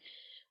know like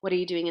what are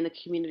you doing in the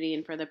community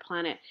and for the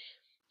planet.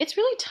 It's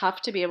really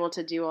tough to be able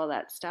to do all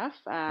that stuff.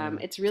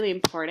 Mm, It's really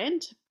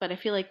important, but I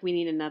feel like we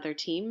need another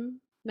team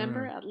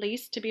member mm, at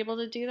least to be able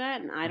to do that,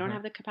 and I don't mm-hmm.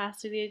 have the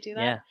capacity to do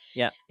that.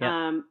 Yeah. Yeah.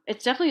 Yeah.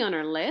 It's definitely on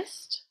our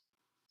list,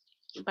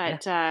 Yeah.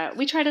 but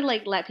we try to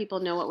like let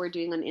people know what we're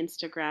doing on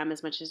Instagram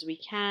as much as we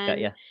Got can,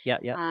 ya. Yeah.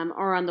 Yeah.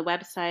 or on the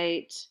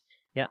website.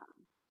 Yeah.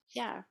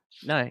 Yeah,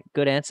 No,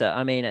 good answer.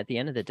 I mean, at the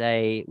end of the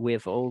day,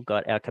 we've all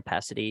got our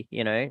capacity,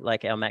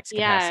 like our max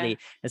yeah, capacity.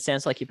 It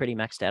sounds like you're pretty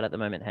maxed out at the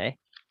moment, hey?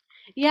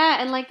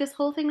 yeah, and like this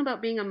whole thing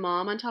about being a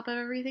mom on top of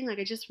everything, like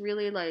I just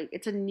really like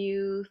it's a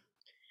new.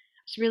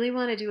 I just really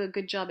want to do a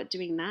good job at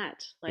doing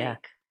that, Yeah.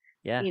 like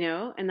Yeah.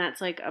 and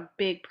that's like a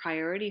big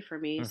priority for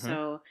me. Mm-hmm.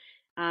 So,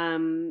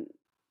 um,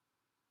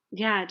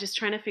 yeah, just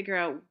trying to figure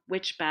out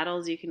which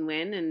battles you can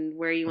win and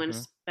where you want to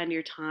Mm-hmm. spend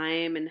your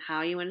time and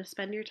how you want to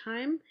spend your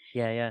time.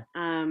 Yeah. Yeah.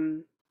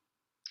 Um,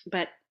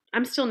 but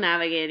I'm still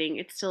navigating.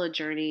 It's still a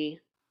journey.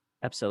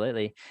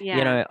 Absolutely.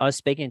 Yeah. I was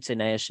speaking to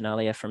Naya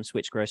Shanalia from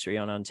Switch Grocery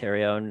on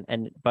Ontario,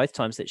 and both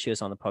times that she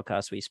was on the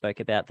podcast, we spoke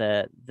about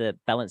the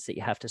balance that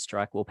you have to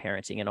strike while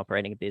parenting and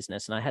operating a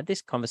business. And I had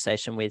this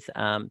conversation with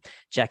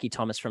Jackie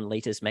Thomas from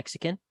Litas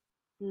Mexican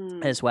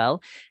Hmm. as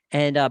well.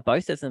 And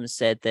both of them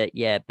said that,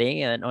 yeah,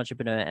 being an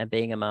entrepreneur and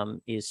being a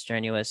mum is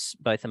strenuous,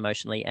 both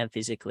emotionally and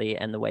physically.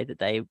 And the way that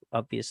they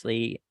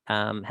obviously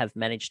have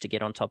managed to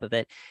get on top of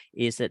it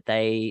is that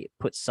they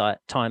put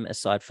time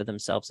aside for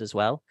themselves as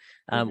well,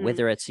 Mm-hmm.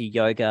 whether it's a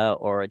yoga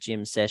or a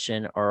gym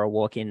session or a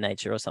walk in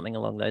nature or something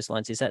along those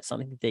lines. Is that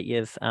something that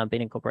you've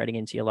been incorporating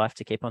into your life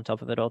to keep on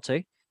top of it all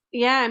too?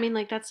 Yeah, I mean,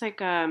 like that's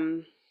like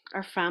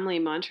our family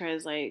mantra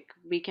is like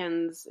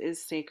weekends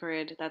is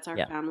sacred. That's our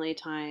Yeah. family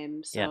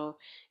time. Yeah. So,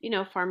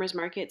 farmers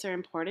markets are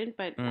important,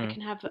 but I Mm,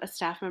 can have a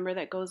staff member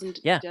that goes and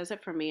yeah. does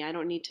it for me. I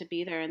don't need to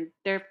be there, and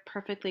they're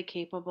perfectly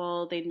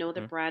capable. They know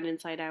the Mm, brand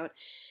inside out.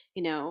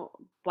 You know,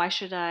 why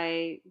should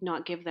I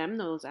not give them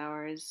those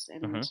hours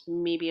mm-hmm.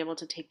 and me be able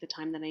to take the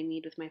time that I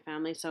need with my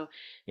family? So,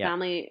 Yeah.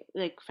 family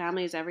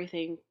is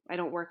everything. I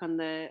don't work in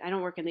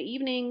the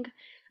evening.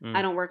 I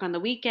Mm, don't work on the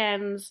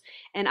weekends,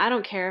 and I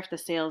don't care if the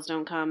sales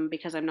don't come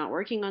because I'm not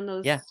working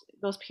on yeah.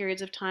 those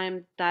periods of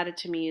time. That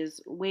to me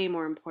is way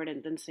more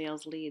important than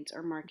sales leads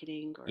or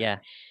marketing or Yeah.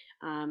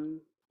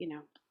 um, you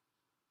know.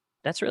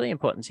 That's really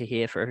important to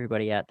hear for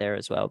everybody out there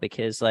as well,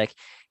 because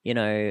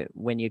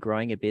when you're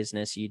growing a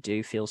business, you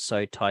do feel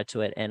so tied to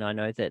it. And I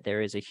know that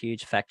there is a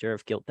huge factor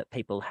of guilt that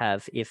people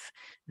have if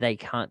they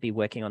can't be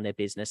working on their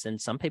business.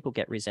 And some people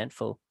get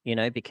resentful,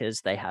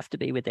 because they have to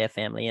be with their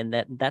family. And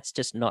that's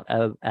just not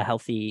a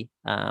healthy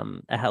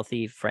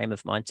frame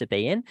of mind to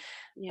be in.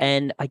 Yeah.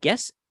 And I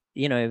guess,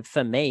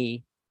 for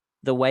me,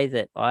 the way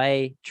that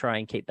I try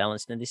and keep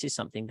balanced, and this is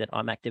something that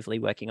I'm actively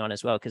working on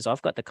as well, because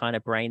I've got the kind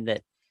of brain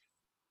that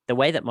the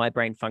way that my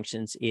brain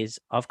functions is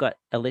I've got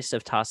a list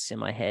of tasks in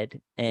my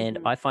head and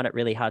Hmm. I find it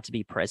really hard to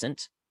be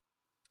present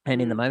and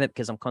in the Mm. moment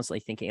because I'm constantly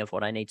thinking of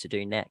what I need to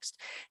do next.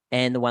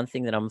 And the one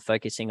thing that I'm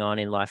focusing on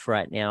in life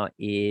right now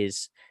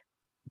is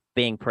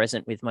being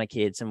present with my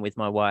kids and with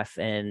my wife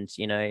and,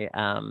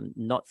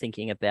 not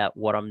thinking about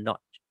what I'm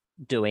not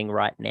doing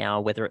right now,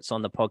 whether it's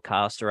on the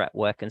podcast or at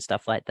work and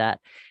stuff like that.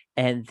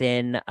 And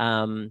then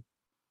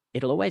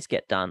it'll always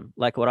get done.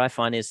 Like what I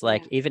find is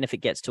like, Yeah. even if it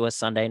gets to a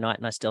Sunday night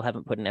and I still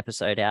haven't put an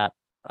episode out,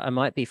 I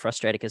might be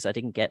frustrated because I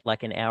didn't get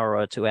like an hour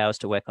or 2 hours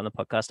to work on the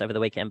podcast over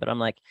the weekend. But I'm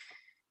like,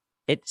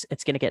 it's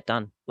gonna get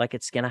done. Like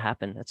it's gonna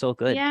happen. It's all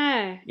good.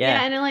 Yeah.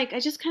 Yeah. Yeah. And I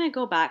just kind of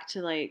go back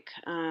to like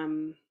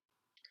the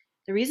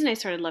reason I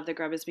started Love the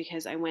Grub is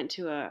because I went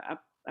to a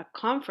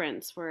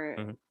conference where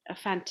Hmm. a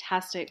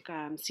fantastic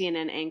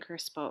CNN anchor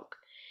spoke.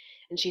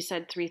 And she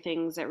said three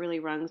things that really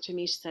rung to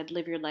me. She said,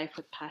 live your life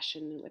with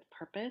passion and with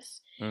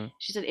purpose. Mm,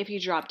 She said, if you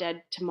drop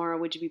dead tomorrow,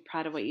 would you be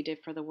proud of what you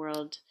did for the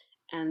world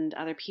and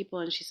other people?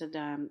 And she said,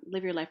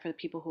 live your life for the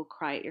people who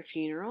cry at your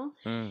funeral.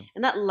 mm,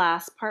 And that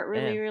last part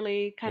yeah. really,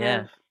 really kind Yeah.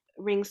 of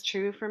rings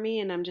true for me.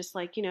 And I'm just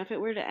like, if it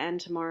were to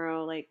end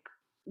tomorrow, like,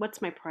 what's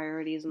my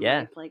priorities in Yeah.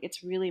 life? Like,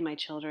 it's really my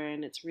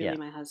children, it's Yeah. really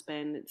my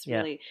husband, it's Yeah.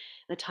 really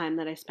the time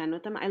that I spend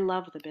with them. I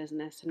love the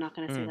business. I'm not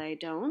going to say Mm, that I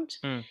don't,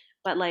 mm,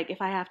 but like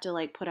if I have to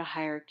like put a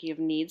hierarchy of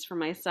needs for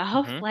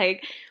myself, mm-hmm,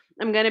 like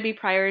I'm going to be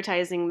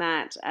prioritizing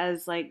that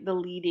as like the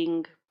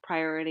leading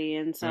priority.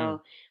 And mm.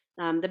 so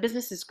the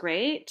business is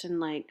great and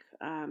like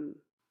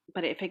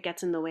but if it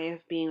gets in the way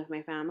of being with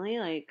my family,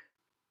 like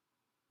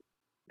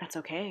that's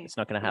okay. It's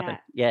not gonna Yeah. happen.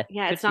 Yeah.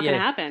 Yeah, Good it's for not going to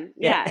you. happen.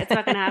 Yeah. Yeah, it's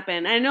not going to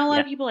happen. I know a lot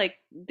Yeah. of people like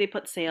they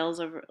put sales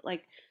over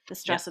like the Yeah.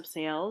 stress of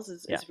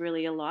sales Yeah. is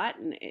really a lot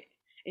and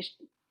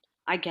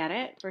I get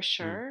it for Mm,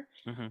 sure.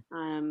 mm-hmm,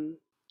 Um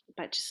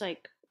but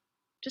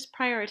just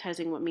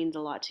prioritizing what means a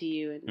lot to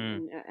you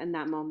mm. in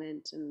that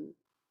moment and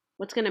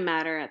what's going to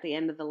matter at the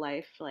end of the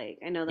life. Like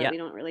I know that Yeah. we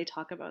don't really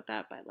talk about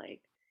that, but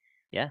like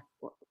Yeah.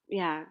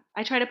 yeah.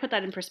 I try to put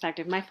that in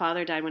perspective. My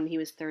father died when he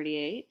was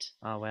 38.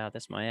 Oh wow,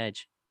 that's my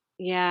age.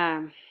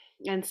 Yeah.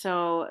 And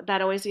so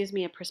that always gives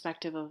me a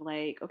perspective of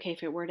like, okay,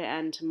 if it were to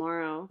end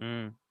tomorrow,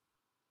 Mm.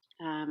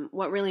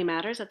 what really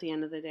matters at the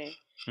end of the day?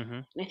 Mm-hmm.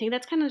 And I think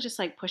that's kind of just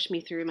like pushed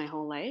me through my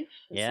whole life.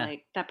 It's Yeah.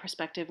 like that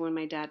perspective when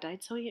my dad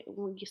died so My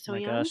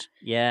young. gosh.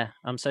 Yeah.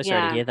 I'm so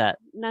sorry to Yeah, hear that.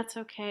 that's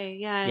okay.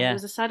 Yeah, it Yeah.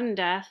 was a sudden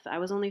death. I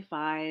was only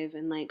 5,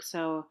 and like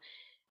so,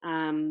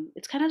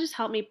 it's kind of just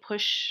helped me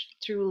push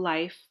through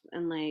life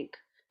and like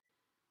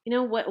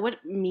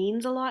what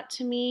means a lot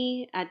to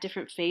me at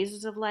different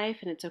phases of life,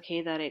 and it's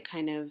okay that it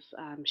kind of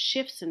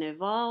shifts and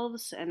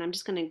evolves, and I'm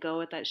just gonna go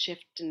with that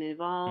shift and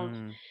evolve,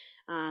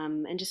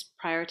 Mm. and just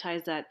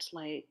prioritize that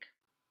like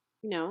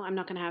I'm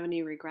not gonna have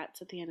any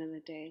regrets at the end of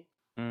the day,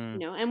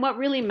 Mm. and what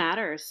really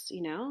matters,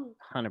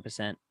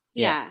 100%.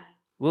 Yeah. yeah.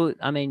 Well,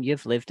 I mean,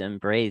 you've lived and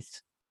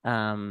breathed,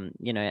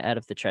 out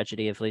of the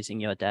tragedy of losing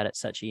your dad at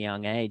such a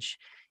young age,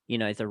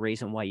 the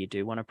reason why you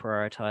do want to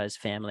prioritize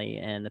family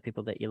and the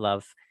people that you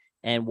love,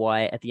 and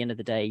why at the end of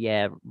the day,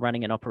 yeah,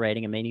 running and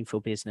operating a meaningful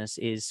business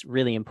is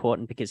really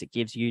important because it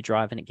gives you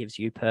drive and it gives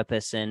you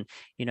purpose. And,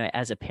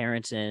 as a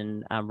parent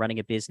and running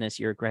a business,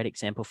 you're a great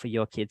example for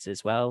your kids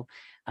as well.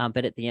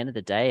 But at the end of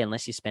the day,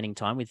 unless you're spending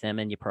time with them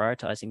and you're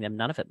prioritizing them,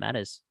 none of it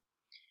matters.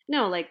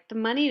 No, like the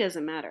money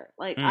doesn't matter.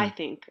 Like I Mm,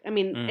 think, I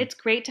mean, mm, it's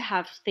great to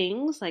have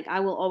things. Like I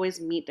will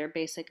always meet their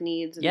basic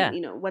needs and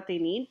yeah, what they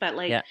need, but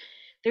like yeah,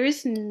 there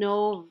is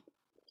no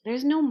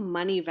there's no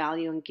money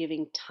value in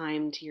giving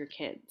time to your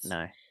kids.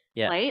 no,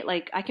 yeah, Right?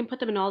 Like I can put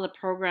them in all the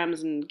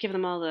programs and give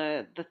them all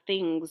the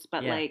things,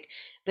 but yeah. like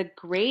the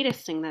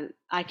greatest thing that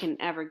I can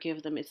ever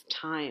give them is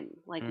time.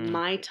 Like Mm,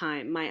 my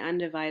time, my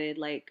undivided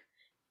like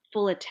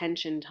full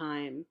attention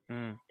time.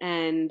 mm,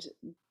 And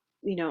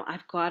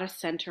I've got to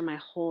center my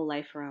whole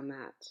life around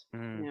that, you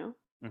mm, know?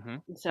 mm-hmm.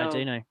 And I do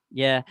so, know.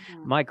 Yeah, yeah.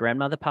 my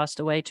grandmother passed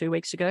away 2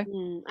 weeks ago.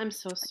 I'm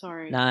so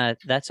sorry. No,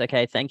 that's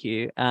okay. Thank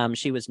you.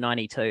 She was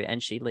 92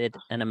 and she led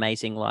an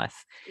amazing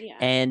life. Yeah.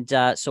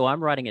 And so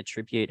I'm writing a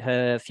tribute.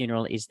 Her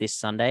funeral is this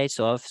Sunday.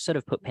 So I've sort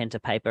of put pen to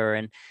paper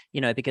and,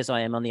 because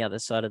I am on the other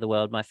side of the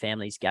world, my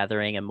family's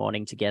gathering and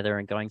mourning together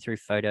and going through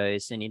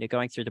photos and,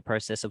 going through the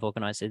process of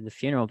organizing the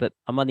funeral. But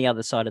I'm on the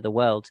other side of the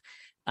world.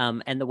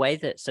 And the way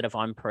that sort of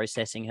I'm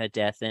processing her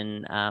death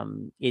and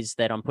is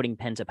that I'm putting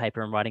pen to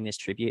paper and writing this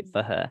tribute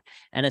for her.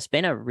 And it's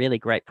been a really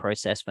great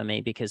process for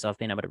me because I've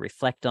been able to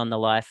reflect on the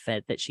life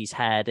that she's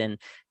had and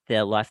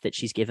the life that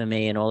she's given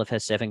me and all of her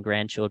 7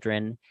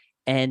 grandchildren.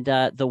 And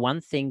the one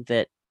thing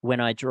that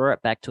when I draw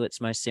it back to its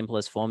most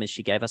simplest form is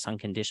she gave us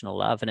unconditional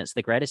love. And it's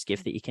the greatest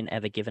gift that you can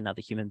ever give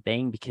another human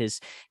being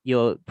because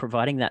you're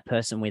providing that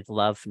person with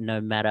love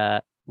no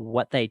matter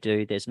what they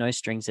do. There's no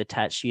strings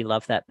attached. You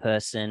love that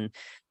person,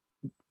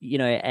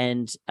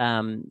 and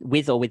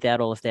with or without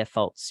all of their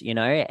faults,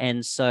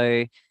 and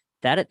so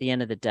that at the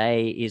end of the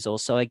day is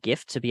also a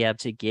gift to be able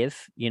to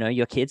give,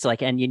 your kids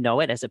like, and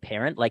it as a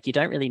parent, like you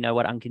don't really know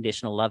what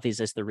unconditional love is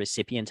as the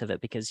recipient of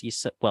it because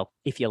well,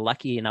 if you're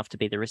lucky enough to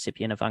be the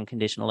recipient of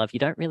unconditional love, you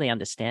don't really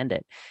understand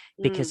it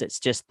because Mm, it's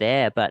just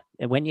there. But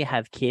when you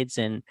have kids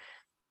and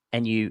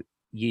you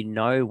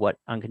know what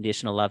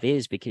unconditional love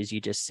is because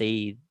you just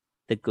see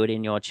the good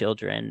in your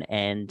children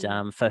and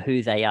mm. for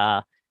who they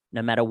are,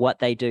 no matter what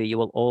they do you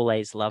will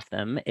always love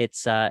them.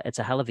 It's a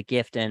hell of a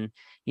gift. And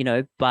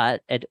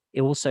but it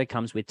also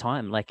comes with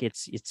time. Like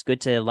it's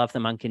good to love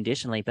them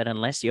unconditionally, but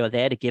unless you're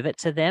there to give it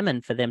to them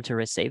and for them to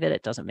receive it,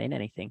 it doesn't mean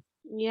anything.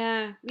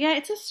 Yeah. Yeah,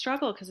 it's a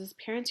struggle because as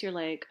parents, you're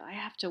like, I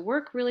have to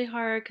work really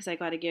hard because I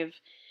got to give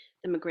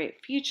them a great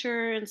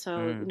future. And so,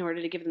 Mm, in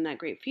order to give them that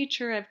great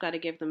future, I've got to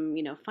give them,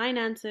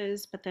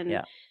 finances. But then,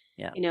 yeah,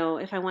 yeah,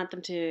 if I want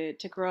them to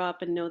grow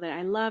up and know that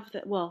I love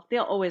that, well,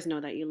 they'll always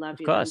know that you love of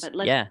them. course, But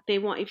like yeah,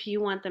 if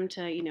you want them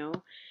to,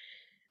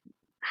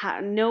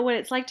 know what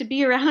it's like to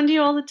be around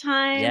you all the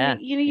time. yeah,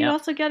 You yeah,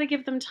 also got to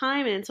give them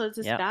time, and so it's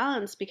this yeah,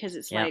 balance because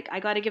it's yeah. like I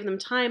got to give them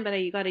time, but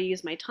you got to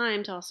use my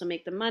time to also Mm,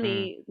 make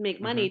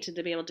mm-hmm. money to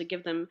be able to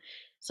give them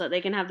so that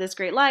they can have this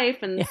great life.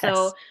 And Yes,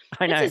 so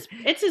I know.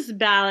 it's this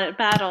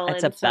battle,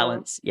 It's a and so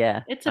balance.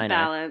 Yeah, it's a I know.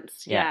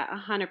 balance. Yeah. Yeah,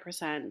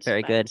 100%.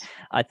 Very good.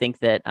 But I think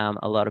that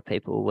a lot of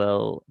people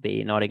will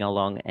be nodding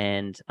along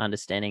and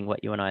understanding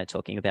what you and I are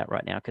talking about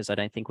right now, because I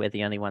don't think we're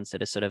the only ones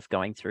that are sort of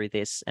going through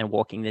this and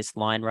walking this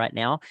line right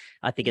now.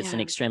 I think it's an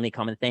yeah. extremely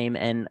common theme.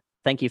 And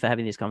thank you for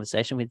having this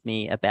conversation with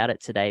me about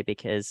it today,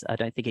 because I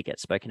don't think it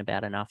gets spoken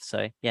about enough.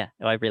 So, yeah,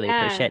 I really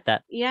Yeah, appreciate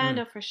that. yeah, Mm,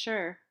 no, for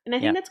sure. And I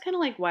think yeah. that's kind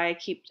of like why I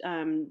keep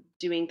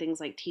doing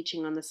things like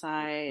teaching on the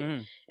side,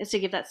 Mm, is to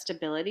give that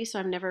stability. So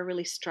I'm never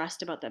really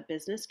stressed about that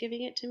business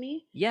giving it to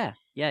me. yeah.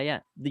 Yeah. Yeah.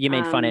 You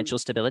mean Um, financial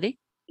stability?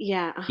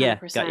 yeah, a hundred Yeah.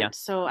 Got ya. percent.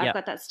 So I've Yeah.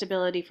 got that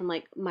stability from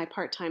like my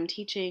part-time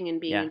teaching and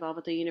being Yeah. involved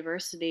with the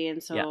university,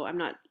 and Yeah. so I'm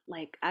not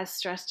like as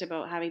stressed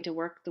about having to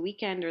work the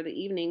weekend or the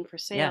evening for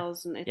Yeah.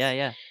 sales. And Yeah.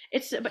 Yeah.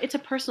 it's a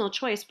personal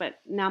choice, but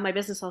now my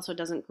business also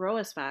doesn't grow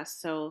as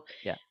fast. So,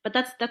 Yeah. but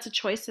that's a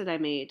choice that I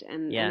made,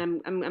 and Yeah.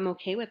 I'm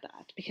okay with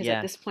that because at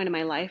Yeah. this point in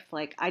my life,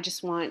 like I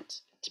just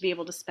want to be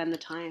able to spend the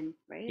time,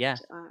 right? Yeah.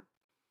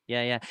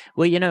 Yeah, yeah.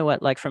 Well, you know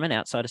what? Like from an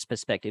outsider's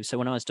perspective, so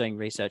when I was doing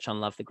research on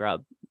Love the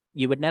Grub,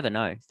 you would never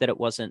know that it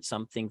wasn't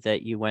something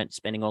that you weren't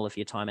spending all of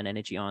your time and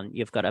energy on.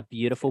 You've got a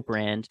beautiful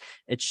brand.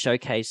 It's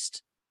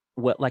showcased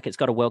like it's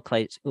got a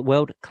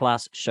world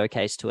class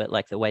showcase to it,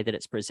 like the way that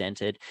it's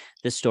presented.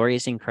 The story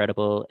is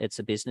incredible. It's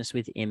a business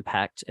with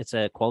impact. It's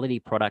a quality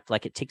product.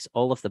 Like it ticks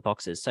all of the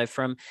boxes. So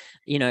from,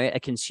 a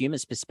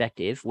consumer's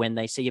perspective, when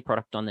they see your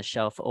product on the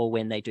shelf or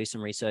when they do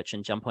some research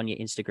and jump on your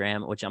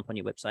Instagram or jump on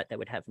your website, they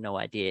would have no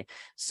idea.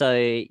 So,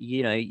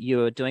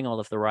 you're doing all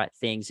of the right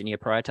things and you're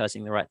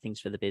prioritizing the right things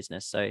for the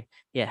business. So,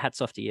 yeah,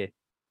 hats off to you.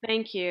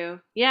 Thank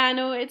you. Yeah,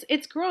 no,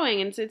 it's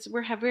growing, and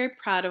we're very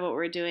proud of what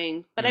we're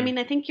doing. But I Mm, mean,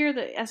 I think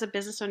as a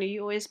business owner,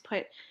 you always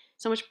put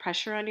so much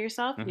pressure on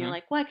yourself, and you're hmm.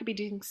 like, well, I could be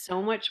doing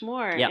so much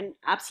more, Yep. and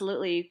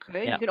absolutely you could.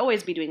 You Yep. could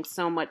always be doing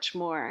so much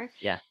more.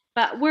 Yeah.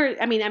 But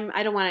I mean,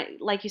 I don't want to,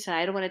 like you said,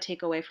 I don't want to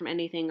take away from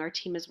anything. Our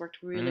team has worked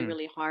really, Mm,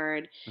 really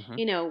hard. hmm.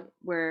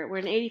 We're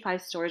in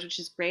 85 stores, which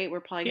is great.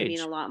 We're probably going to be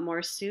in a Huge. lot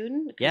more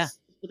soon Yeah.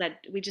 because that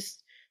we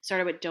just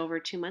started with Dover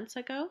 2 months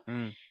ago.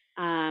 Mm.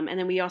 And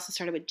then we also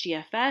started with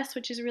GFS,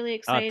 which is really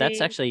Oh, that's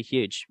exciting. actually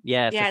huge.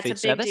 Yeah, for Yeah, it's a food big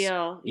service.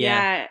 deal.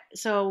 Yeah. Yeah.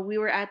 So we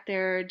were at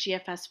their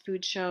GFS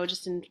food show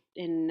just in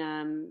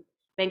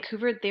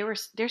Vancouver. They're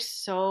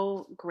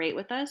so great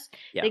with us.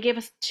 Yeah. They gave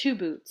us two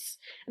booths,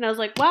 and I was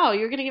like, "Wow,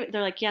 you're gonna give it?"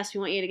 They're like, "Yes, we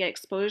want you to get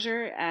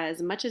exposure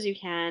as much as you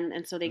can."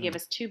 And so they Mm. gave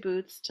us two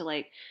booths to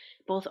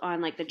both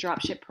on like the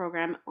dropship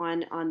program on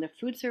the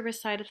food service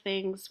side of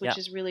things, Yeah. which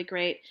is really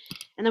great.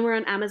 And then we're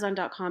on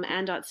Amazon.com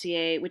and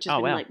 .ca, which has Oh,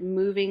 been wow. like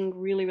moving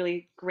really,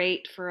 really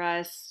great for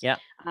us. Yeah.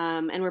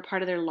 And we're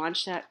part of their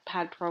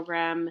Launchpad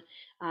program.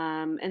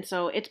 And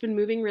so it's been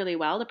moving really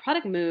well. The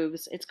product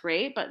moves, it's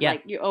great, but Yeah.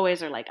 like you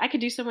always are like, I could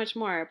do so much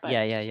more. But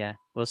Yeah. Yeah. Yeah.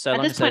 Well, so at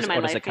long this as point those in my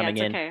orders are life, yeah, coming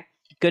it's in, okay.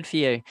 good for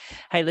you.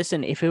 Hey,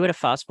 listen, if we were to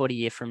fast forward a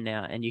year from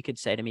now and you could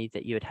say to me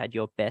that you had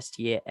your best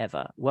year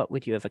ever, what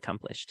would you have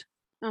accomplished?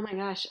 Oh my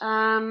gosh.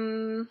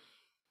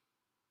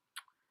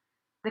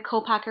 The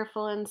co-packer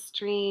full and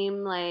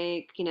stream,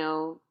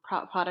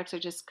 products are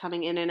just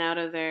coming in and out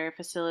of their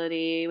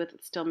facility with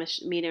still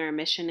meeting our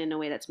mission in a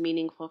way that's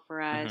meaningful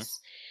for Hmm. us.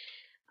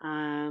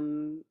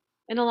 um,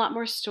 in a lot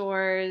more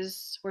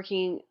stores,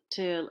 working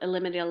to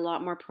eliminate a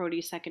lot more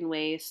produce second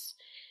waste,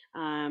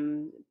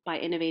 by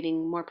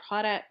innovating more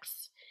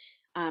products,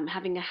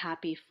 having a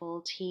happy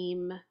full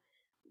team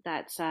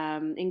that's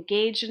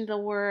engaged in the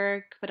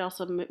work, but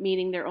also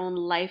meeting their own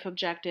life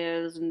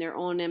objectives and their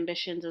own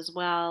ambitions as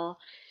well.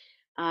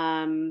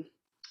 Um,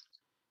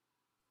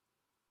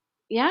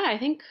 yeah, I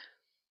think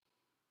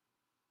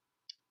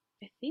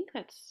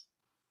that's.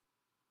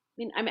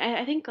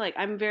 I think like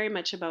I'm very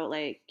much about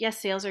like yes,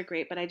 sales are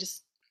great, but I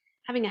just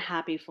having a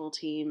happy full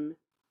team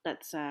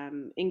that's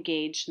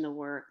engaged in the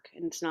work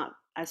and it's not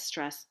as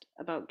stressed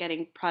about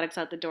getting products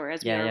out the door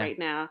as we Yeah. are Yeah. right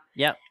now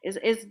Yeah.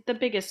 is the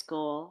biggest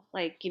goal.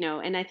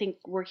 And I think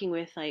working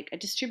with like a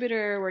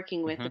distributor,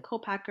 working with Hmm. the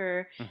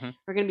co-packer, Hmm.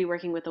 we're going to be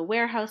working with a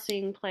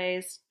warehousing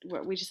place.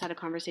 We just had a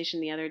conversation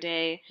the other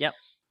day. Yep.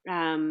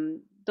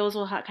 Those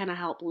will kind of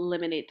help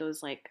eliminate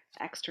those like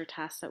extra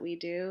tasks that we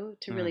do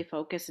to Mm. really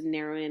focus and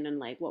narrow in on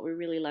like what we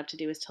really love to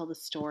do is tell the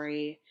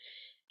story,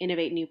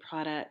 innovate new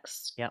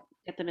products, Yep.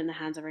 get them in the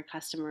hands of our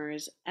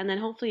customers, and then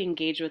hopefully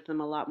engage with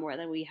them a lot more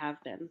than we have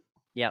been.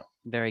 Yep.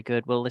 Very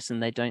good. Well, listen,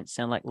 they don't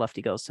sound like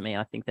lofty goals to me.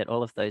 I think that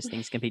all of those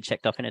things can be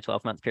checked off in a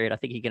 12-month period. I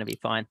think you're going to be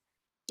fine.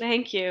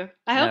 Thank you.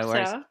 I hope No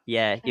worries. so.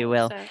 Yeah, I you hope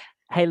will. so.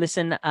 Hey,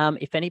 listen,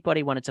 if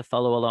anybody wanted to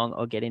follow along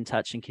or get in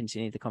touch and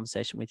continue the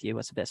conversation with you,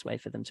 what's the best way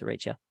for them to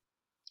reach you?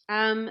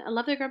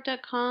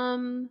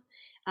 Lovethegrub.com,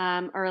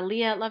 or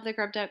Alia at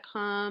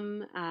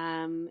lovethegrub.com.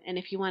 And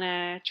if you want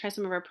to try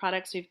some of our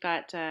products, you're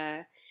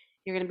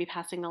going to be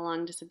passing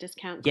along just a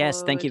discount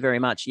Yes, thank you code. very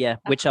much. Yeah, Of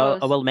which I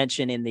course. will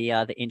mention in the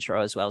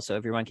intro as well, so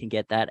everyone can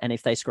get that. And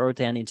if they scroll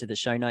down into the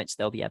show notes,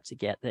 they'll be able to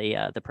get the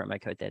promo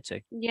code there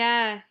too.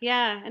 Yeah,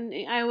 yeah. And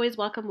I always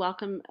welcome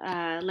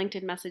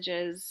LinkedIn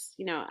messages.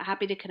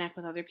 Happy to connect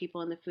with other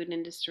people in the food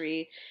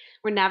industry.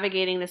 We're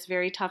navigating this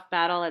very tough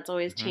battle that's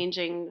always Hmm.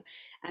 changing.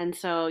 And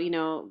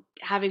so,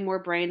 having more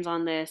brains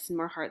on this and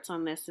more hearts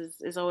on this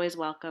is always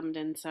welcomed.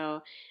 And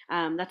so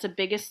that's the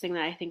biggest thing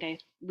that I think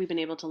we've been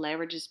able to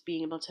leverage is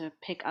being able to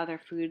pick other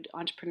food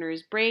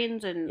entrepreneurs'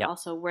 brains and Yep.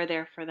 also we're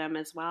there for them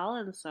as well.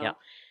 And Yep. so,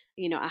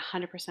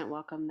 100%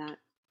 welcome that.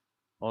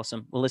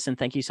 Awesome. Well, listen,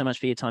 thank you so much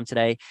for your time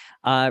today.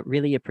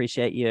 Really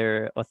appreciate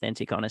your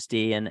authentic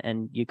honesty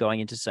and you going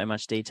into so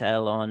much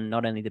detail on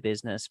not only the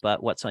business,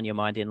 but what's on your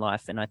mind in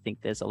life. And I think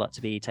there's a lot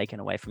to be taken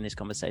away from this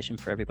conversation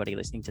for everybody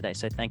listening today.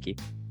 So thank you.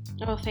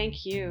 Oh,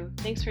 thank you.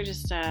 Thanks for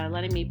just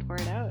letting me pour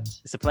it out.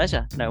 It's a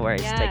pleasure. No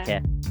worries. Take Yeah.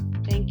 care.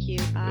 Thank you.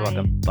 You're Bye.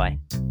 welcome. Bye.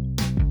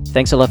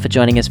 Thanks a lot for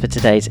joining us for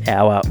today's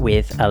hour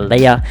with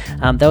Alia.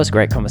 That was a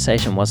great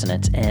conversation, wasn't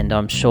it? And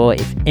I'm sure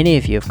if any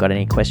of you have got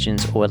any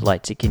questions or would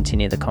like to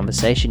continue the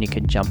conversation, you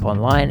can jump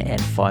online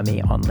and find me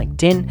on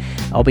LinkedIn.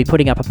 I'll be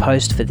putting up a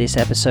post for this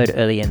episode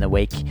early in the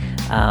week.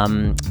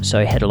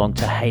 So head along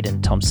to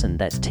Hayden Thompson,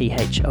 that's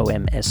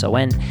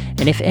THOMSON.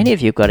 And if any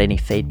of you have got any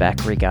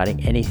feedback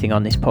regarding anything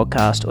on this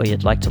podcast, or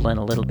you'd like to learn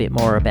a little bit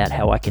more about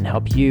how I can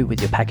help you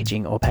with your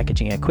packaging or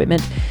packaging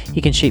equipment,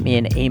 you can shoot me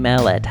an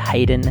email at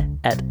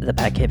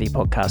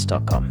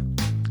hayden@thepackheavypodcast.com.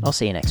 I'll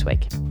see you next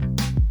week.